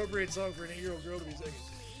most appropriate song for an 8-year-old girl to be singing.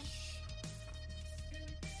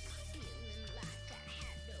 Feeling like I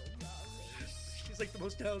had no like the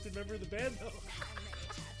most talented member of the band, though.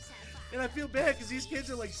 And I feel bad because these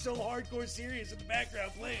kids are like so hardcore serious in the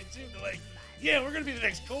background playing too. They're like, yeah, we're gonna be the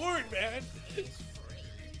next Korn, man. They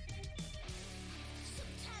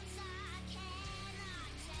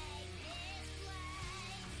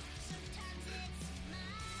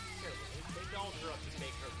dolled her up to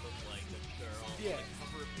make her look like a girl. Yeah. Like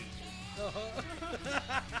cover of Peaches.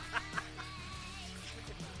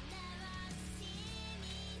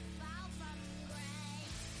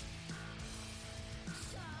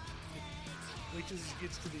 Wait till this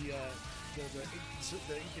gets to the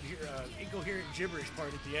incoherent gibberish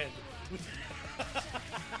part at the end.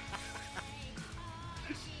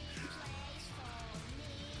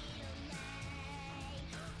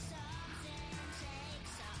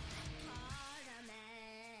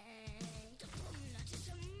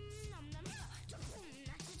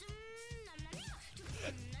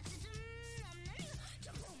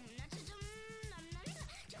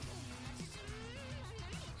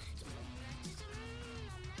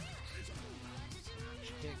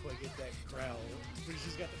 Can't quite get that growl, but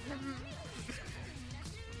she's got the.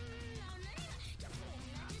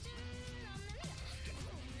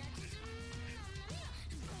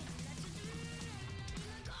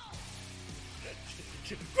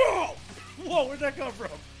 Oh! Whoa, where'd that come from?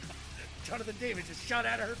 Jonathan Davis just shot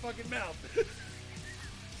out of her fucking mouth.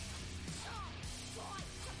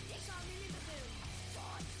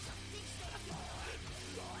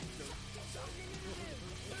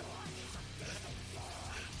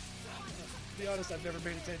 To be honest, I've never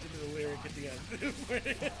paid attention to the lyric at the end.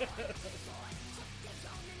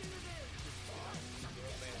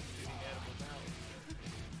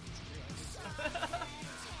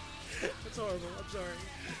 That's horrible. I'm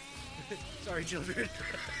sorry. Sorry, children.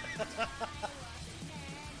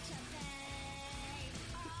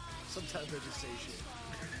 Sometimes I just say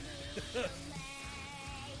shit.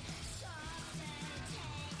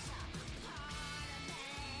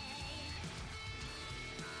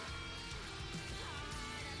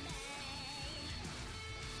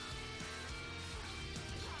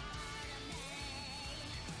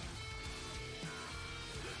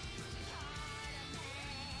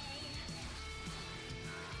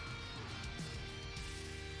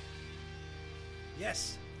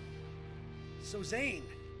 Yes. So Zane,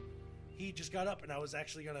 he just got up, and I was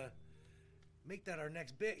actually gonna make that our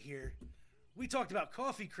next bit here. We talked about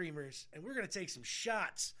coffee creamers, and we're gonna take some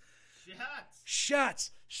shots.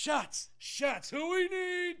 Shots. Who we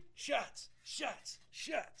need? Shots.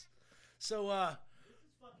 So This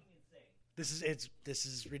is fucking insane. this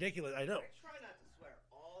is ridiculous. I know. I try not to swear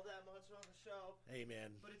all that much on the show. Hey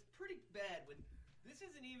man. But it's pretty bad when this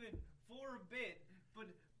isn't even for a bit, but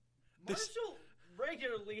This- Marshall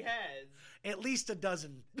regularly has. At least a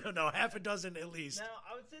dozen. No, half a dozen at least. Now,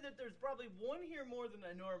 I would say that there's probably one here more than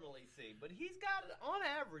I normally see, but he's got, on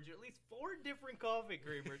average, at least 4 different coffee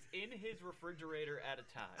creamers in his refrigerator at a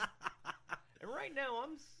time. And right now,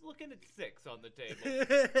 I'm looking at 6 on the table.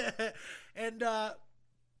 And, I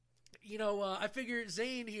figure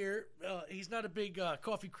Zane here, he's not a big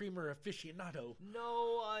coffee creamer aficionado.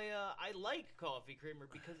 No, I like coffee creamer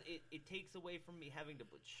because it takes away from me having to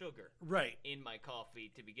put sugar Right. in my coffee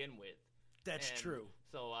to begin with. That's And true.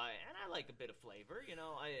 So I like a bit of flavor,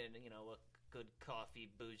 a good coffee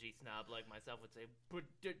bougie snob like myself would say, but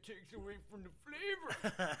that takes away from the flavor.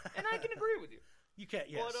 And I can agree with you. You can't,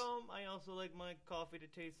 yes. But I also like my coffee to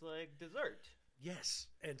taste like dessert. Yes.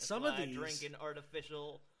 And That's some why of these. I drink an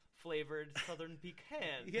artificial flavored Southern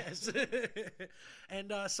Pecan. Yes.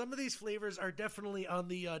 And some of these flavors are definitely on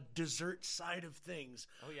the dessert side of things.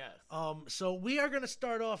 Oh yes. So we are going to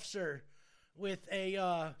start off, sir, with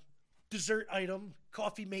a dessert item,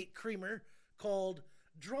 Coffee Mate creamer, called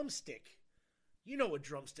Drumstick. You know what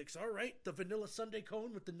drumsticks are, right? The vanilla sundae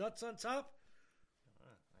cone with the nuts on top.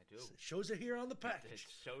 I do. It shows it here on the package. It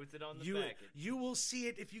shows it on the you, package. You will see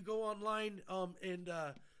it if you go online and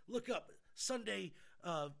look up Sundae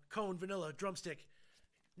cone vanilla drumstick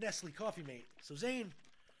Nestle Coffee Mate. So Zane,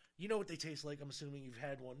 you know what they taste like. I'm assuming you've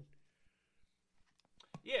had one.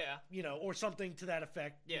 Yeah. Or something to that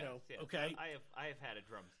effect. Yes, Okay. I have had a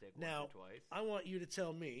drumstick Now, once or twice. I want you to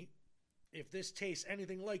tell me if this tastes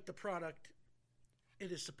anything like the product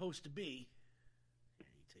it is supposed to be. You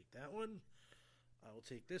take that one. I will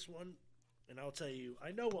take this one. And I'll tell you,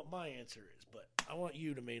 I know what my answer is, but I want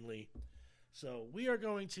you to mainly. So we are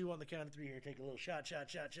going to, on the count of 3 here, take a little shot.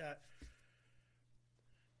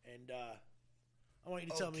 And I want you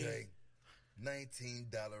to tell me. Okay, $19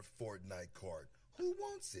 Fortnite card. Who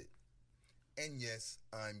wants it? And yes,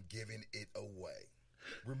 I'm giving it away.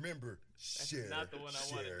 Remember, share. Not the one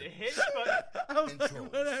I wanted share. to hit, but I'm like,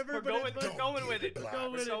 Intros. whatever. we're but going, it's we're fine. going with it. We're We're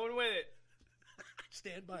going with it.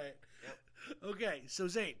 Stand by it. Yep. Okay, so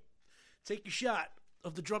Zane, take a shot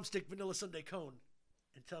of the drumstick vanilla sundae cone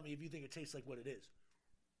and tell me if you think it tastes like what it is.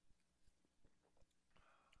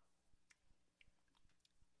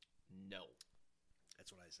 No.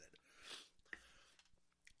 That's what I said.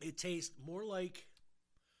 It tastes more like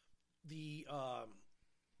the kind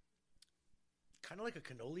of like a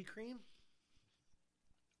cannoli cream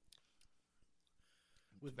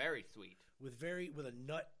With very sweet. with a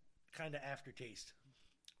nut kind of aftertaste.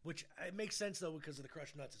 Which it makes sense though because of the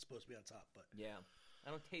crushed nuts. It's supposed to be on top, but Yeah. I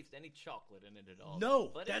don't taste any chocolate in it at all. No,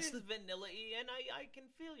 but that's it is the- vanilla-y, and I can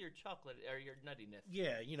feel your chocolate or your nuttiness.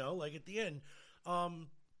 yeah, like at the end. All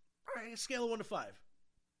right, scale of 1 to 5.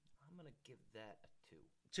 I'm gonna give that a 2.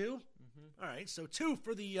 2? Mm-hmm. All right, so 2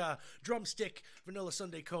 for the drumstick vanilla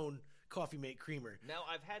sundae cone coffee mate creamer. Now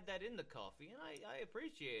I've had that in the coffee, and I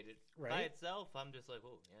appreciate it. By Right. itself, I'm just like,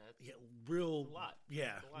 oh yeah, it's Yeah, real. a lot.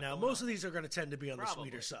 Yeah. It's a lot Now going most on. of these are going to tend to be on the Probably.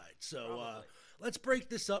 sweeter side. So Probably. let's break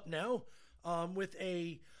this up now with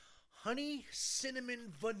a honey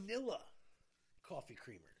cinnamon vanilla coffee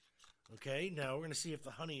creamer. Okay, now we're going to see if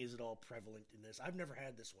the honey is at all prevalent in this. I've never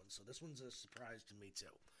had this one, so this one's a surprise to me too.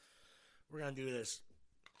 We're going to do this.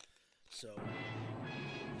 So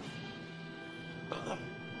I'm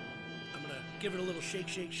going to give it a little shake,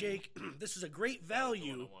 shake, shake. This is a great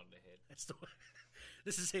value. That's the one I wanted to hit. That's the one.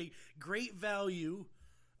 This is a great value,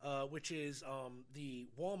 which is the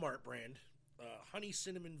Walmart brand, honey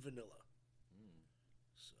cinnamon vanilla.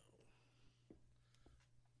 So,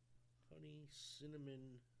 honey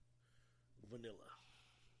cinnamon vanilla.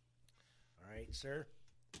 All right, sir.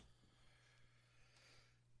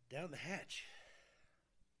 Down the hatch.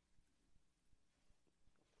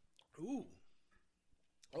 Ooh.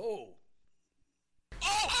 Oh.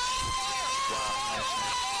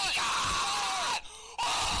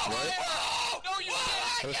 No, you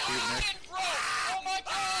didn't! That was cute, Nick. Bro! Oh my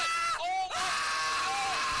god! Oh my god!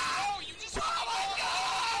 Oh, you just... Oh my god!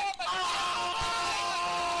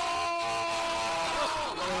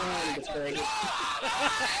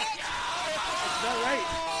 Is that right?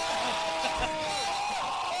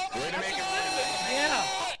 Way to make it. Yeah.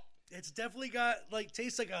 It's definitely got, like,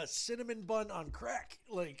 tastes like a cinnamon bun on crack.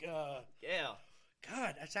 Like, Yeah.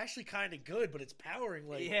 God, that's actually kind of good, but it's powering.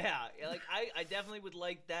 Like, Yeah, like I definitely would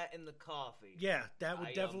like that in the coffee. yeah, that would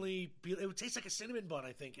I, definitely be. It would taste like a cinnamon bun,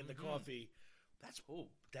 I think, in the coffee. Ooh,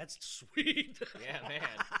 That's sweet. yeah,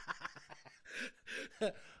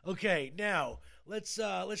 man. Okay, now let's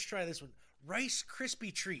try this one. Rice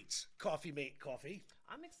Krispie Treats Coffee Mate coffee.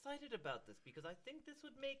 I'm excited about this because I think this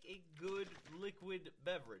would make a good liquid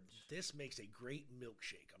beverage. This makes a great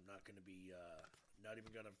milkshake. I'm not going to be not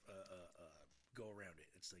even going to go around it.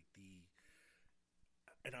 It's like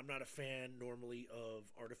and I'm not a fan normally of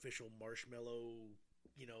artificial marshmallow,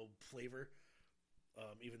 flavor.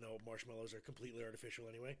 Even though marshmallows are completely artificial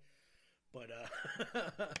anyway. But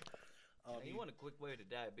You want a quick way to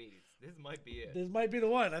diabetes? This might be it. this might be the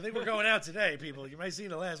one. I think we're going out today, people. You might see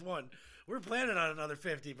the last one. We're planning on another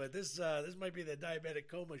 50, but this might be the diabetic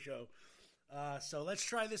coma show. So let's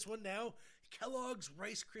try this one now. Kellogg's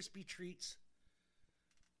Rice Krispie Treats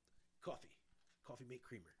coffee mate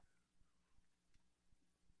creamer.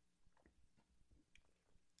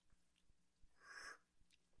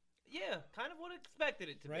 Yeah, kind of what I expected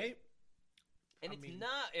it to be. Right? And I it's mean-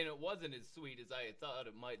 not, and it wasn't as sweet as I thought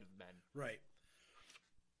it might have been. Right.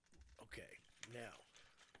 Okay.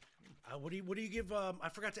 Now, what do you give? I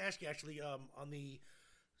forgot to ask you actually. On the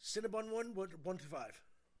Cinnabon one, what 1 to 5?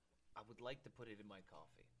 I would like to put it in my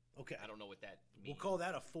coffee. Okay. I don't know what that means. We'll call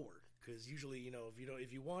that a 4 because usually,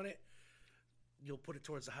 if you want it, you'll put it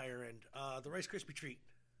towards the higher end. The Rice Krispie Treat.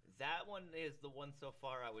 That one is the one so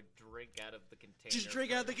far I would drink out of the container. Just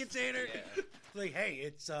drink out the first. container. Yeah. Like, hey,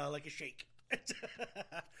 it's like a shake.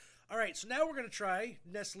 All right, so now we're gonna try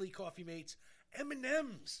Nestle Coffee Mates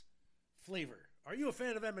M&M's flavor. Are you a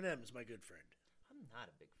fan of M&M's, my good friend? I'm not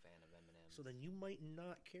a big fan of M&M's. So then you might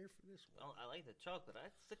not care for this one. Well, I like the chocolate.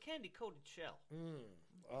 It's the candy-coated shell.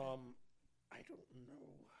 I don't know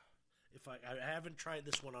if I haven't tried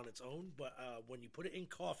this one on its own, but when you put it in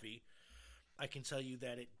coffee, I can tell you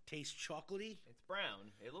that it tastes chocolatey, It's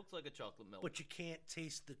brown. It looks like a chocolate milk. but you can't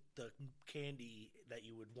taste the candy that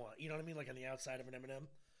you would want. You know what I mean? Like on the outside of an M&M.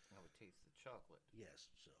 I would taste the chocolate. Yes.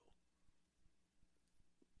 So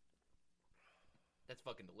That's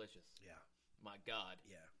fucking delicious. yeah, My God.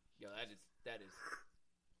 yeah. Yo, that is.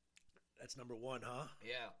 That's number 1, huh?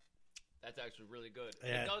 Yeah. That's actually really good.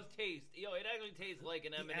 Yeah. It does taste. It actually tastes like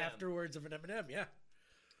an The M&M. afterwards of an M&M. Yeah.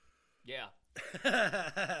 Yeah.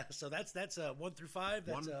 So that's 1 through 5.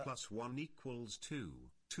 That's 1 plus 1 equals 2.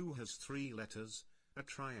 2 has 3 letters. A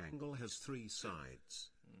triangle has 3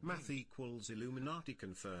 sides. Math equals Illuminati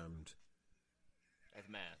confirmed. That's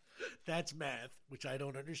math. That's math, which I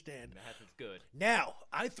don't understand. Math is good. Now,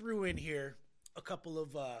 I threw in here a couple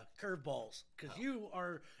of curveballs because you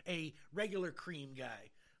are a regular cream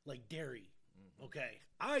guy, like dairy. Okay,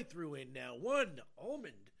 I threw in now 1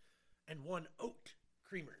 almond and 1 oat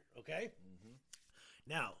creamer. Okay,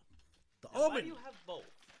 now the Now, almond. why do you have both?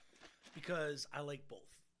 Because I like both.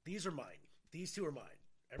 These are mine. These 2 are mine.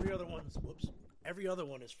 Every other one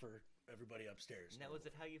is for everybody upstairs. Now, is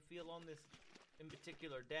it how you feel on this in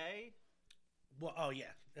particular day? Well, oh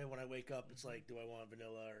yeah. And when I wake up, it's like, do I want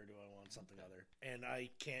vanilla or do I want something other? And I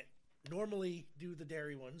can't normally do the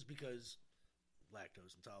dairy ones because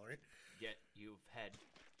lactose intolerant. Yet you've had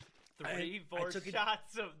I 4 took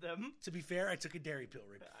shots of them. To be fair, I took a dairy pill.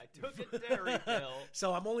 Right? I took a dairy pill.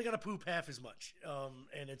 So I'm only going to poop half as much.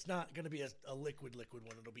 And it's not going to be a liquid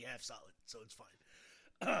one. It'll be half solid. So it's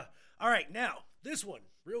fine. All right. Now, this one,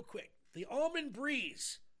 real quick. The Almond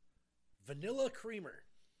Breeze Vanilla Creamer.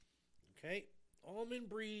 Okay. Almond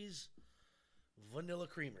Breeze Vanilla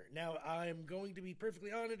Creamer. Now, I'm going to be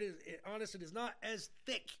perfectly honest. It is not as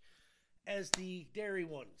thick as the dairy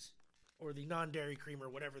ones or the non-dairy creamer,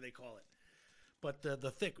 whatever they call it. But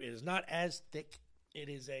the thick, it is not as thick. It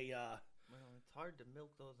is a... Well, it's hard to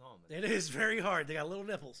milk those almonds. It is very hard. They got little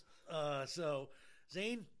nipples. So,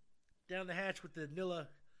 Zane, down the hatch with the Nilla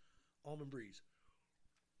Almond Breeze.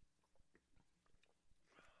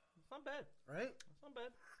 It's not bad. Right? It's not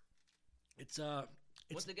bad. It's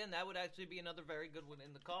Once again, that would actually be another very good one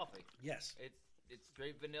in the coffee. Yes. It's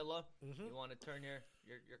straight vanilla. Mm-hmm. You want to turn your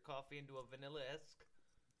coffee into a vanilla-esque?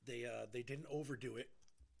 They didn't overdo it,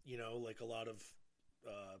 like a lot of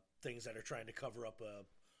things that are trying to cover up a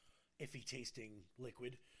iffy tasting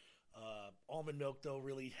liquid. Almond milk though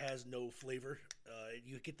really has no flavor.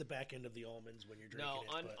 You get the back end of the almonds when you're drinking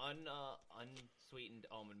it. No, unsweetened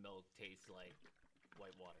almond milk tastes like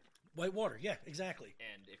white water. White water, yeah, exactly.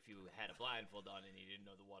 And if you had a blindfold on and you didn't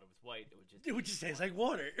know the water was white, it would just taste like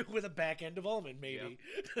water with a back end of almond, maybe.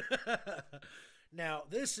 Yep. Now,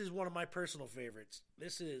 this is one of my personal favorites.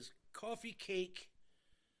 This is Coffee Cake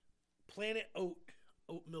Planet Oat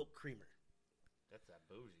Milk Creamer. That's that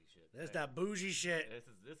bougie shit. That's that bougie shit.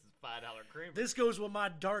 This is $5 creamer. This goes with my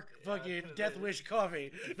dark fucking Death Wish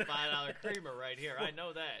coffee. $5 creamer right here. I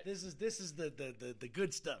know that. This is the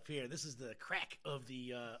good stuff here. This is the crack of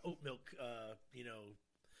the oat milk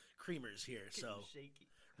creamers here. So shaky.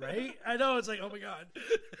 Right? I know, it's like, oh my god.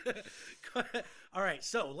 All right,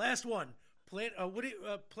 so last one. Planet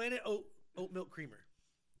Oat Milk Creamer.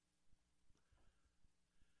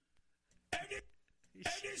 And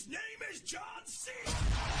his name is John C.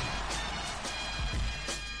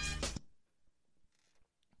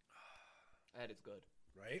 That is good.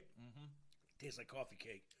 Right? Mm-hmm. Tastes like coffee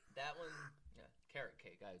cake. That one, yeah, carrot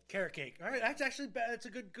cake. Carrot cake. All right, that's actually that's a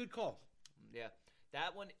good call. Yeah,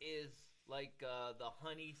 that one is like the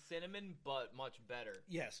honey cinnamon, but much better.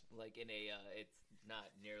 Yes. Like in a, it's not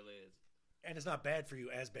nearly as. And it's not bad for you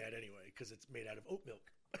as bad anyway, because it's made out of oat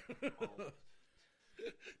milk. Oh.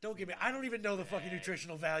 Don't give me. I don't even know the fucking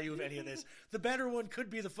nutritional value of any of this. The better one could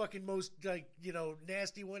be the fucking most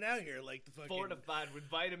nasty one out here, like the fucking fortified with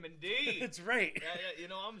vitamin D. That's right. Yeah,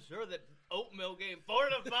 I'm sure that oat milk ain't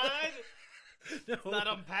fortified. No, it's not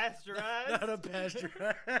unpasteurized. Not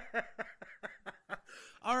unpasteurized.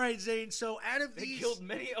 All right, Zane. So out of these, they killed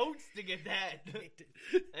many oats to get that.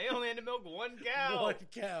 They only had to milk one cow. One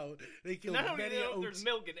cow. They killed many oats. I don't even know if there's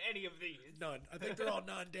milk in any of these. None. I think they're all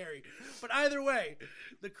non-dairy. But either way,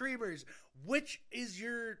 the creamers. Which is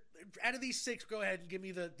your out of these 6? Go ahead and give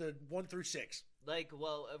me the 1 through 6. Like,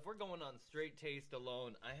 well, if we're going on straight taste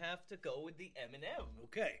alone, I have to go with the M&M.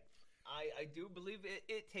 Okay. I do believe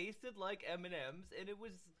it tasted like M&M's, and it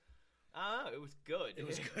was good. It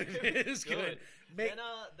was good. It was good. Then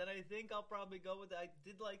I think I'll probably go with. I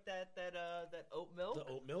did like that oat milk.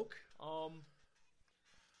 The oat milk.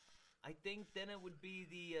 I think then it would be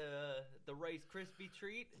the Rice Krispie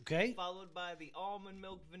treat. Okay. Followed by the almond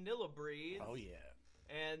milk vanilla breeze. Oh yeah.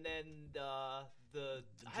 And then the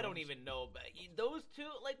I don't even know, but those two,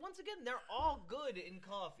 like, once again, they're all good in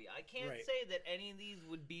coffee. I can't say that any of these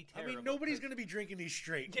would be terrible. I mean, nobody's going to be drinking these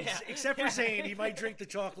straight, except for Zane. He might drink the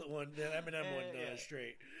chocolate one, the M&M one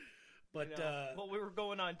straight. But well, we were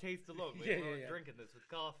going on taste alone. We weren't drinking this with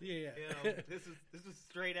coffee. Yeah. This is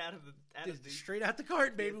straight out of the straight out the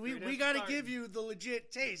carton, baby. We got to give you the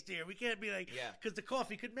legit taste here. We can't be like, because the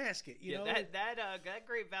coffee could mask it. You know that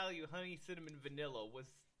great value honey cinnamon vanilla was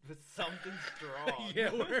with something strong.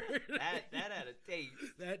 Yeah, word. that had a taste.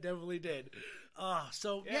 That definitely did.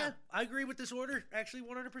 So yeah, I agree with this order. Actually,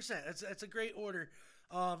 100%. That's a great order.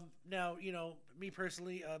 Now, me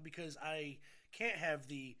personally, because I can't have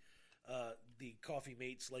the coffee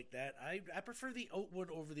mates like that, I prefer the oat one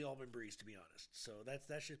over the almond breeze, to be honest. So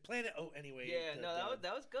that's just Planet Oat anyway. Yeah,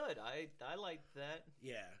 that was good. I liked that.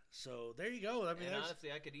 Yeah. So there you go. I mean,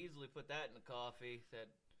 honestly, I could easily put that in a coffee.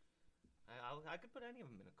 I could put any of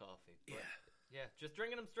them in a coffee. But yeah, just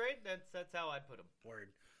drinking them straight. That's how I'd put them. Word.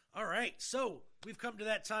 All right, so we've come to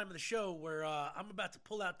that time of the show where I'm about to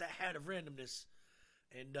pull out that hat of randomness,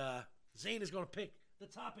 and Zane is going to pick the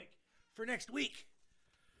topic for next week.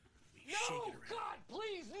 No, God,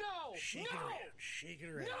 please, no! Shake it around. Shake it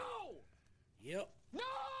around. No! Yep. No!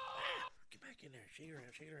 Get back in there. Shake it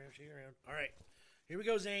around. Shake it around. Shake it around. All right, here we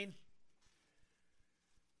go, Zane.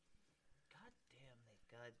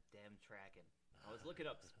 Goddamn tracking. I was looking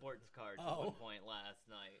up sports cards at one point last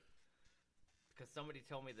night because somebody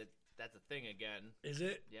told me that that's a thing again. Is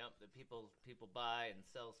it? Yep, that people buy and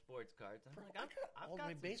sell sports cards. I'm like, I've got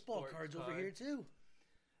my some baseball cards over here too.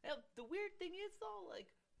 Now, the weird thing is though,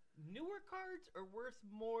 like, newer cards are worth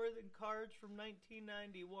more than cards from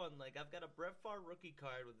 1991. Like, I've got a Brett Favre rookie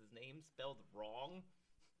card with his name spelled wrong,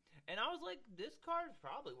 and I was like, this card is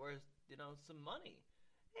probably worth some money,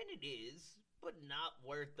 and it is, but not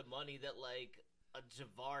worth the money that like a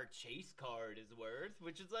Ja'Marr Chase card is worth,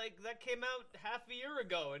 which is like, that came out half a year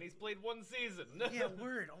ago and he's played one season. Yeah,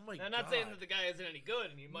 word. Oh my God. I'm not saying that the guy isn't any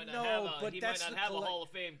good and he might not have a Hall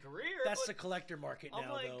of Fame career. That's the collector market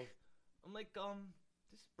now, though. I'm like,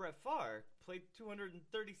 this is Brett Favre, played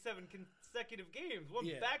 237 consecutive games, won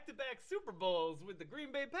back-to-back Super Bowls with the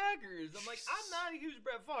Green Bay Packers. I'm like, I'm not a huge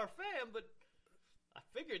Brett Favre fan, but I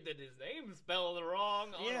figured that his name spelled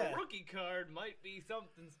wrong on a rookie card might be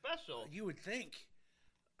something special. You would think.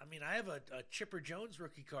 I mean, I have a Chipper Jones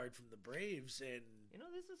rookie card from the Braves, and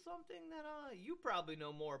this is something that you probably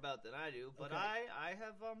know more about than I do. But I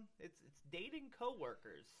have it's dating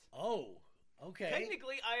coworkers. Oh, okay.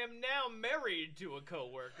 Technically, I am now married to a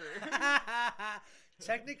coworker.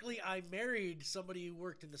 Technically, I married somebody who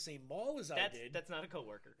worked in the same mall as I did. That's not a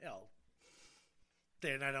coworker. Oh.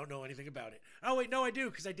 Then I don't know anything about it. Oh, wait, no, I do,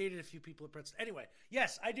 because I dated a few people at Princeton. Anyway,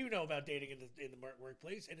 yes, I do know about dating in the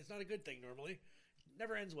workplace, and it's not a good thing normally. It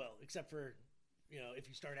never ends well, except for, if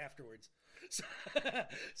you start afterwards.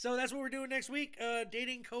 So that's what we're doing next week,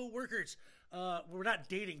 dating co-workers. We're not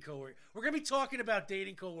dating co-workers. We're going to be talking about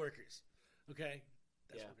dating co-workers, okay?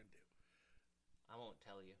 That's what we're going to do. I won't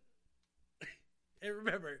tell you. And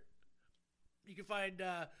remember, you can find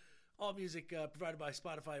all music provided by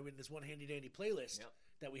Spotify in this one handy-dandy playlist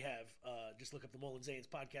that we have. Just look up the Mullen Zane's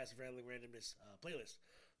Podcast of Rambling Randomness playlist.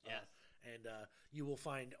 Yes. And you will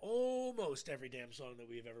find almost every damn song that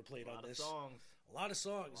we've ever played on this. A lot of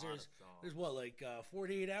songs. There's what, like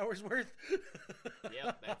 48 hours worth?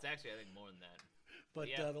 Yep, that's actually, I think, more than that.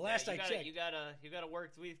 But the last I checked... You got a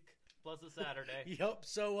work week plus a Saturday. Yep.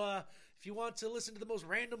 So if you want to listen to the most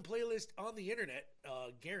random playlist on the internet,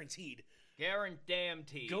 guaranteed...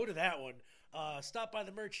 Guaranteed. Go to that one. Stop by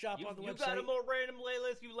the merch shop on the website. You got a more random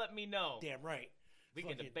playlist, you let me know. Damn right. We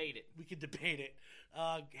can debate it. We can debate it.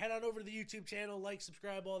 Head on over to the YouTube channel, like,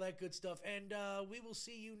 subscribe, all that good stuff. And we will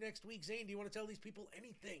see you next week. Zane, do you want to tell these people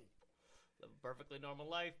anything? Live a perfectly normal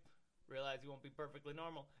life. Realize you won't be perfectly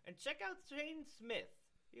normal. And check out Shane Smith.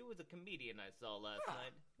 He was a comedian I saw last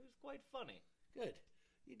night. He was quite funny. Good.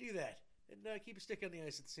 You do that. And keep a stick on the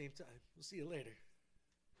ice at the same time. We'll see you later.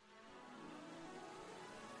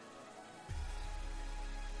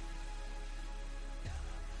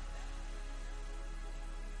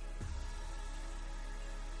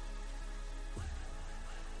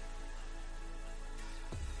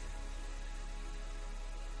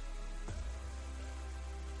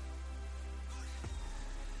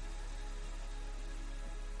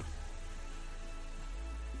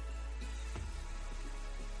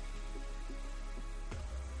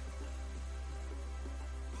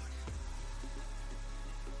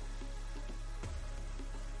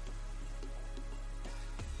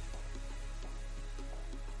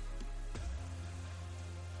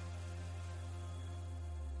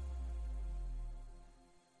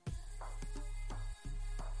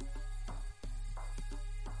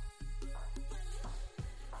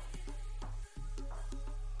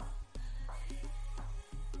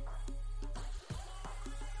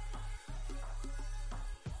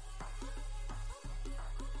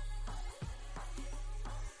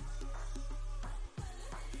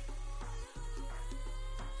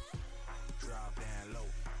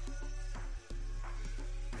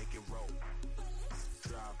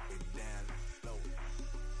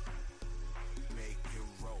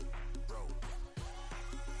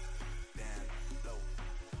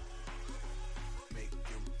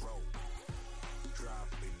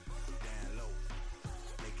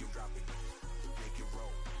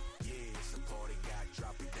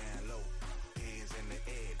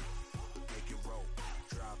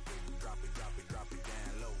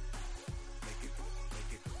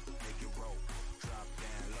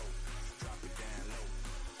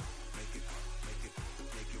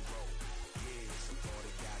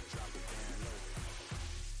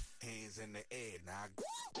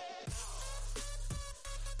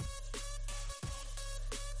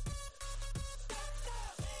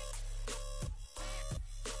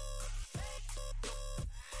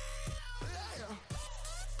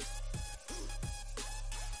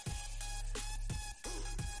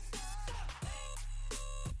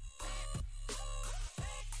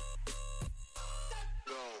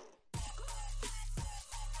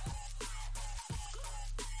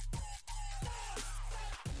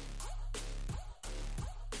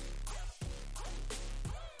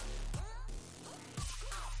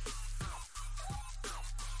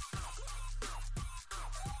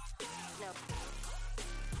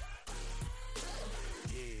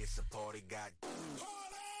 shorty got.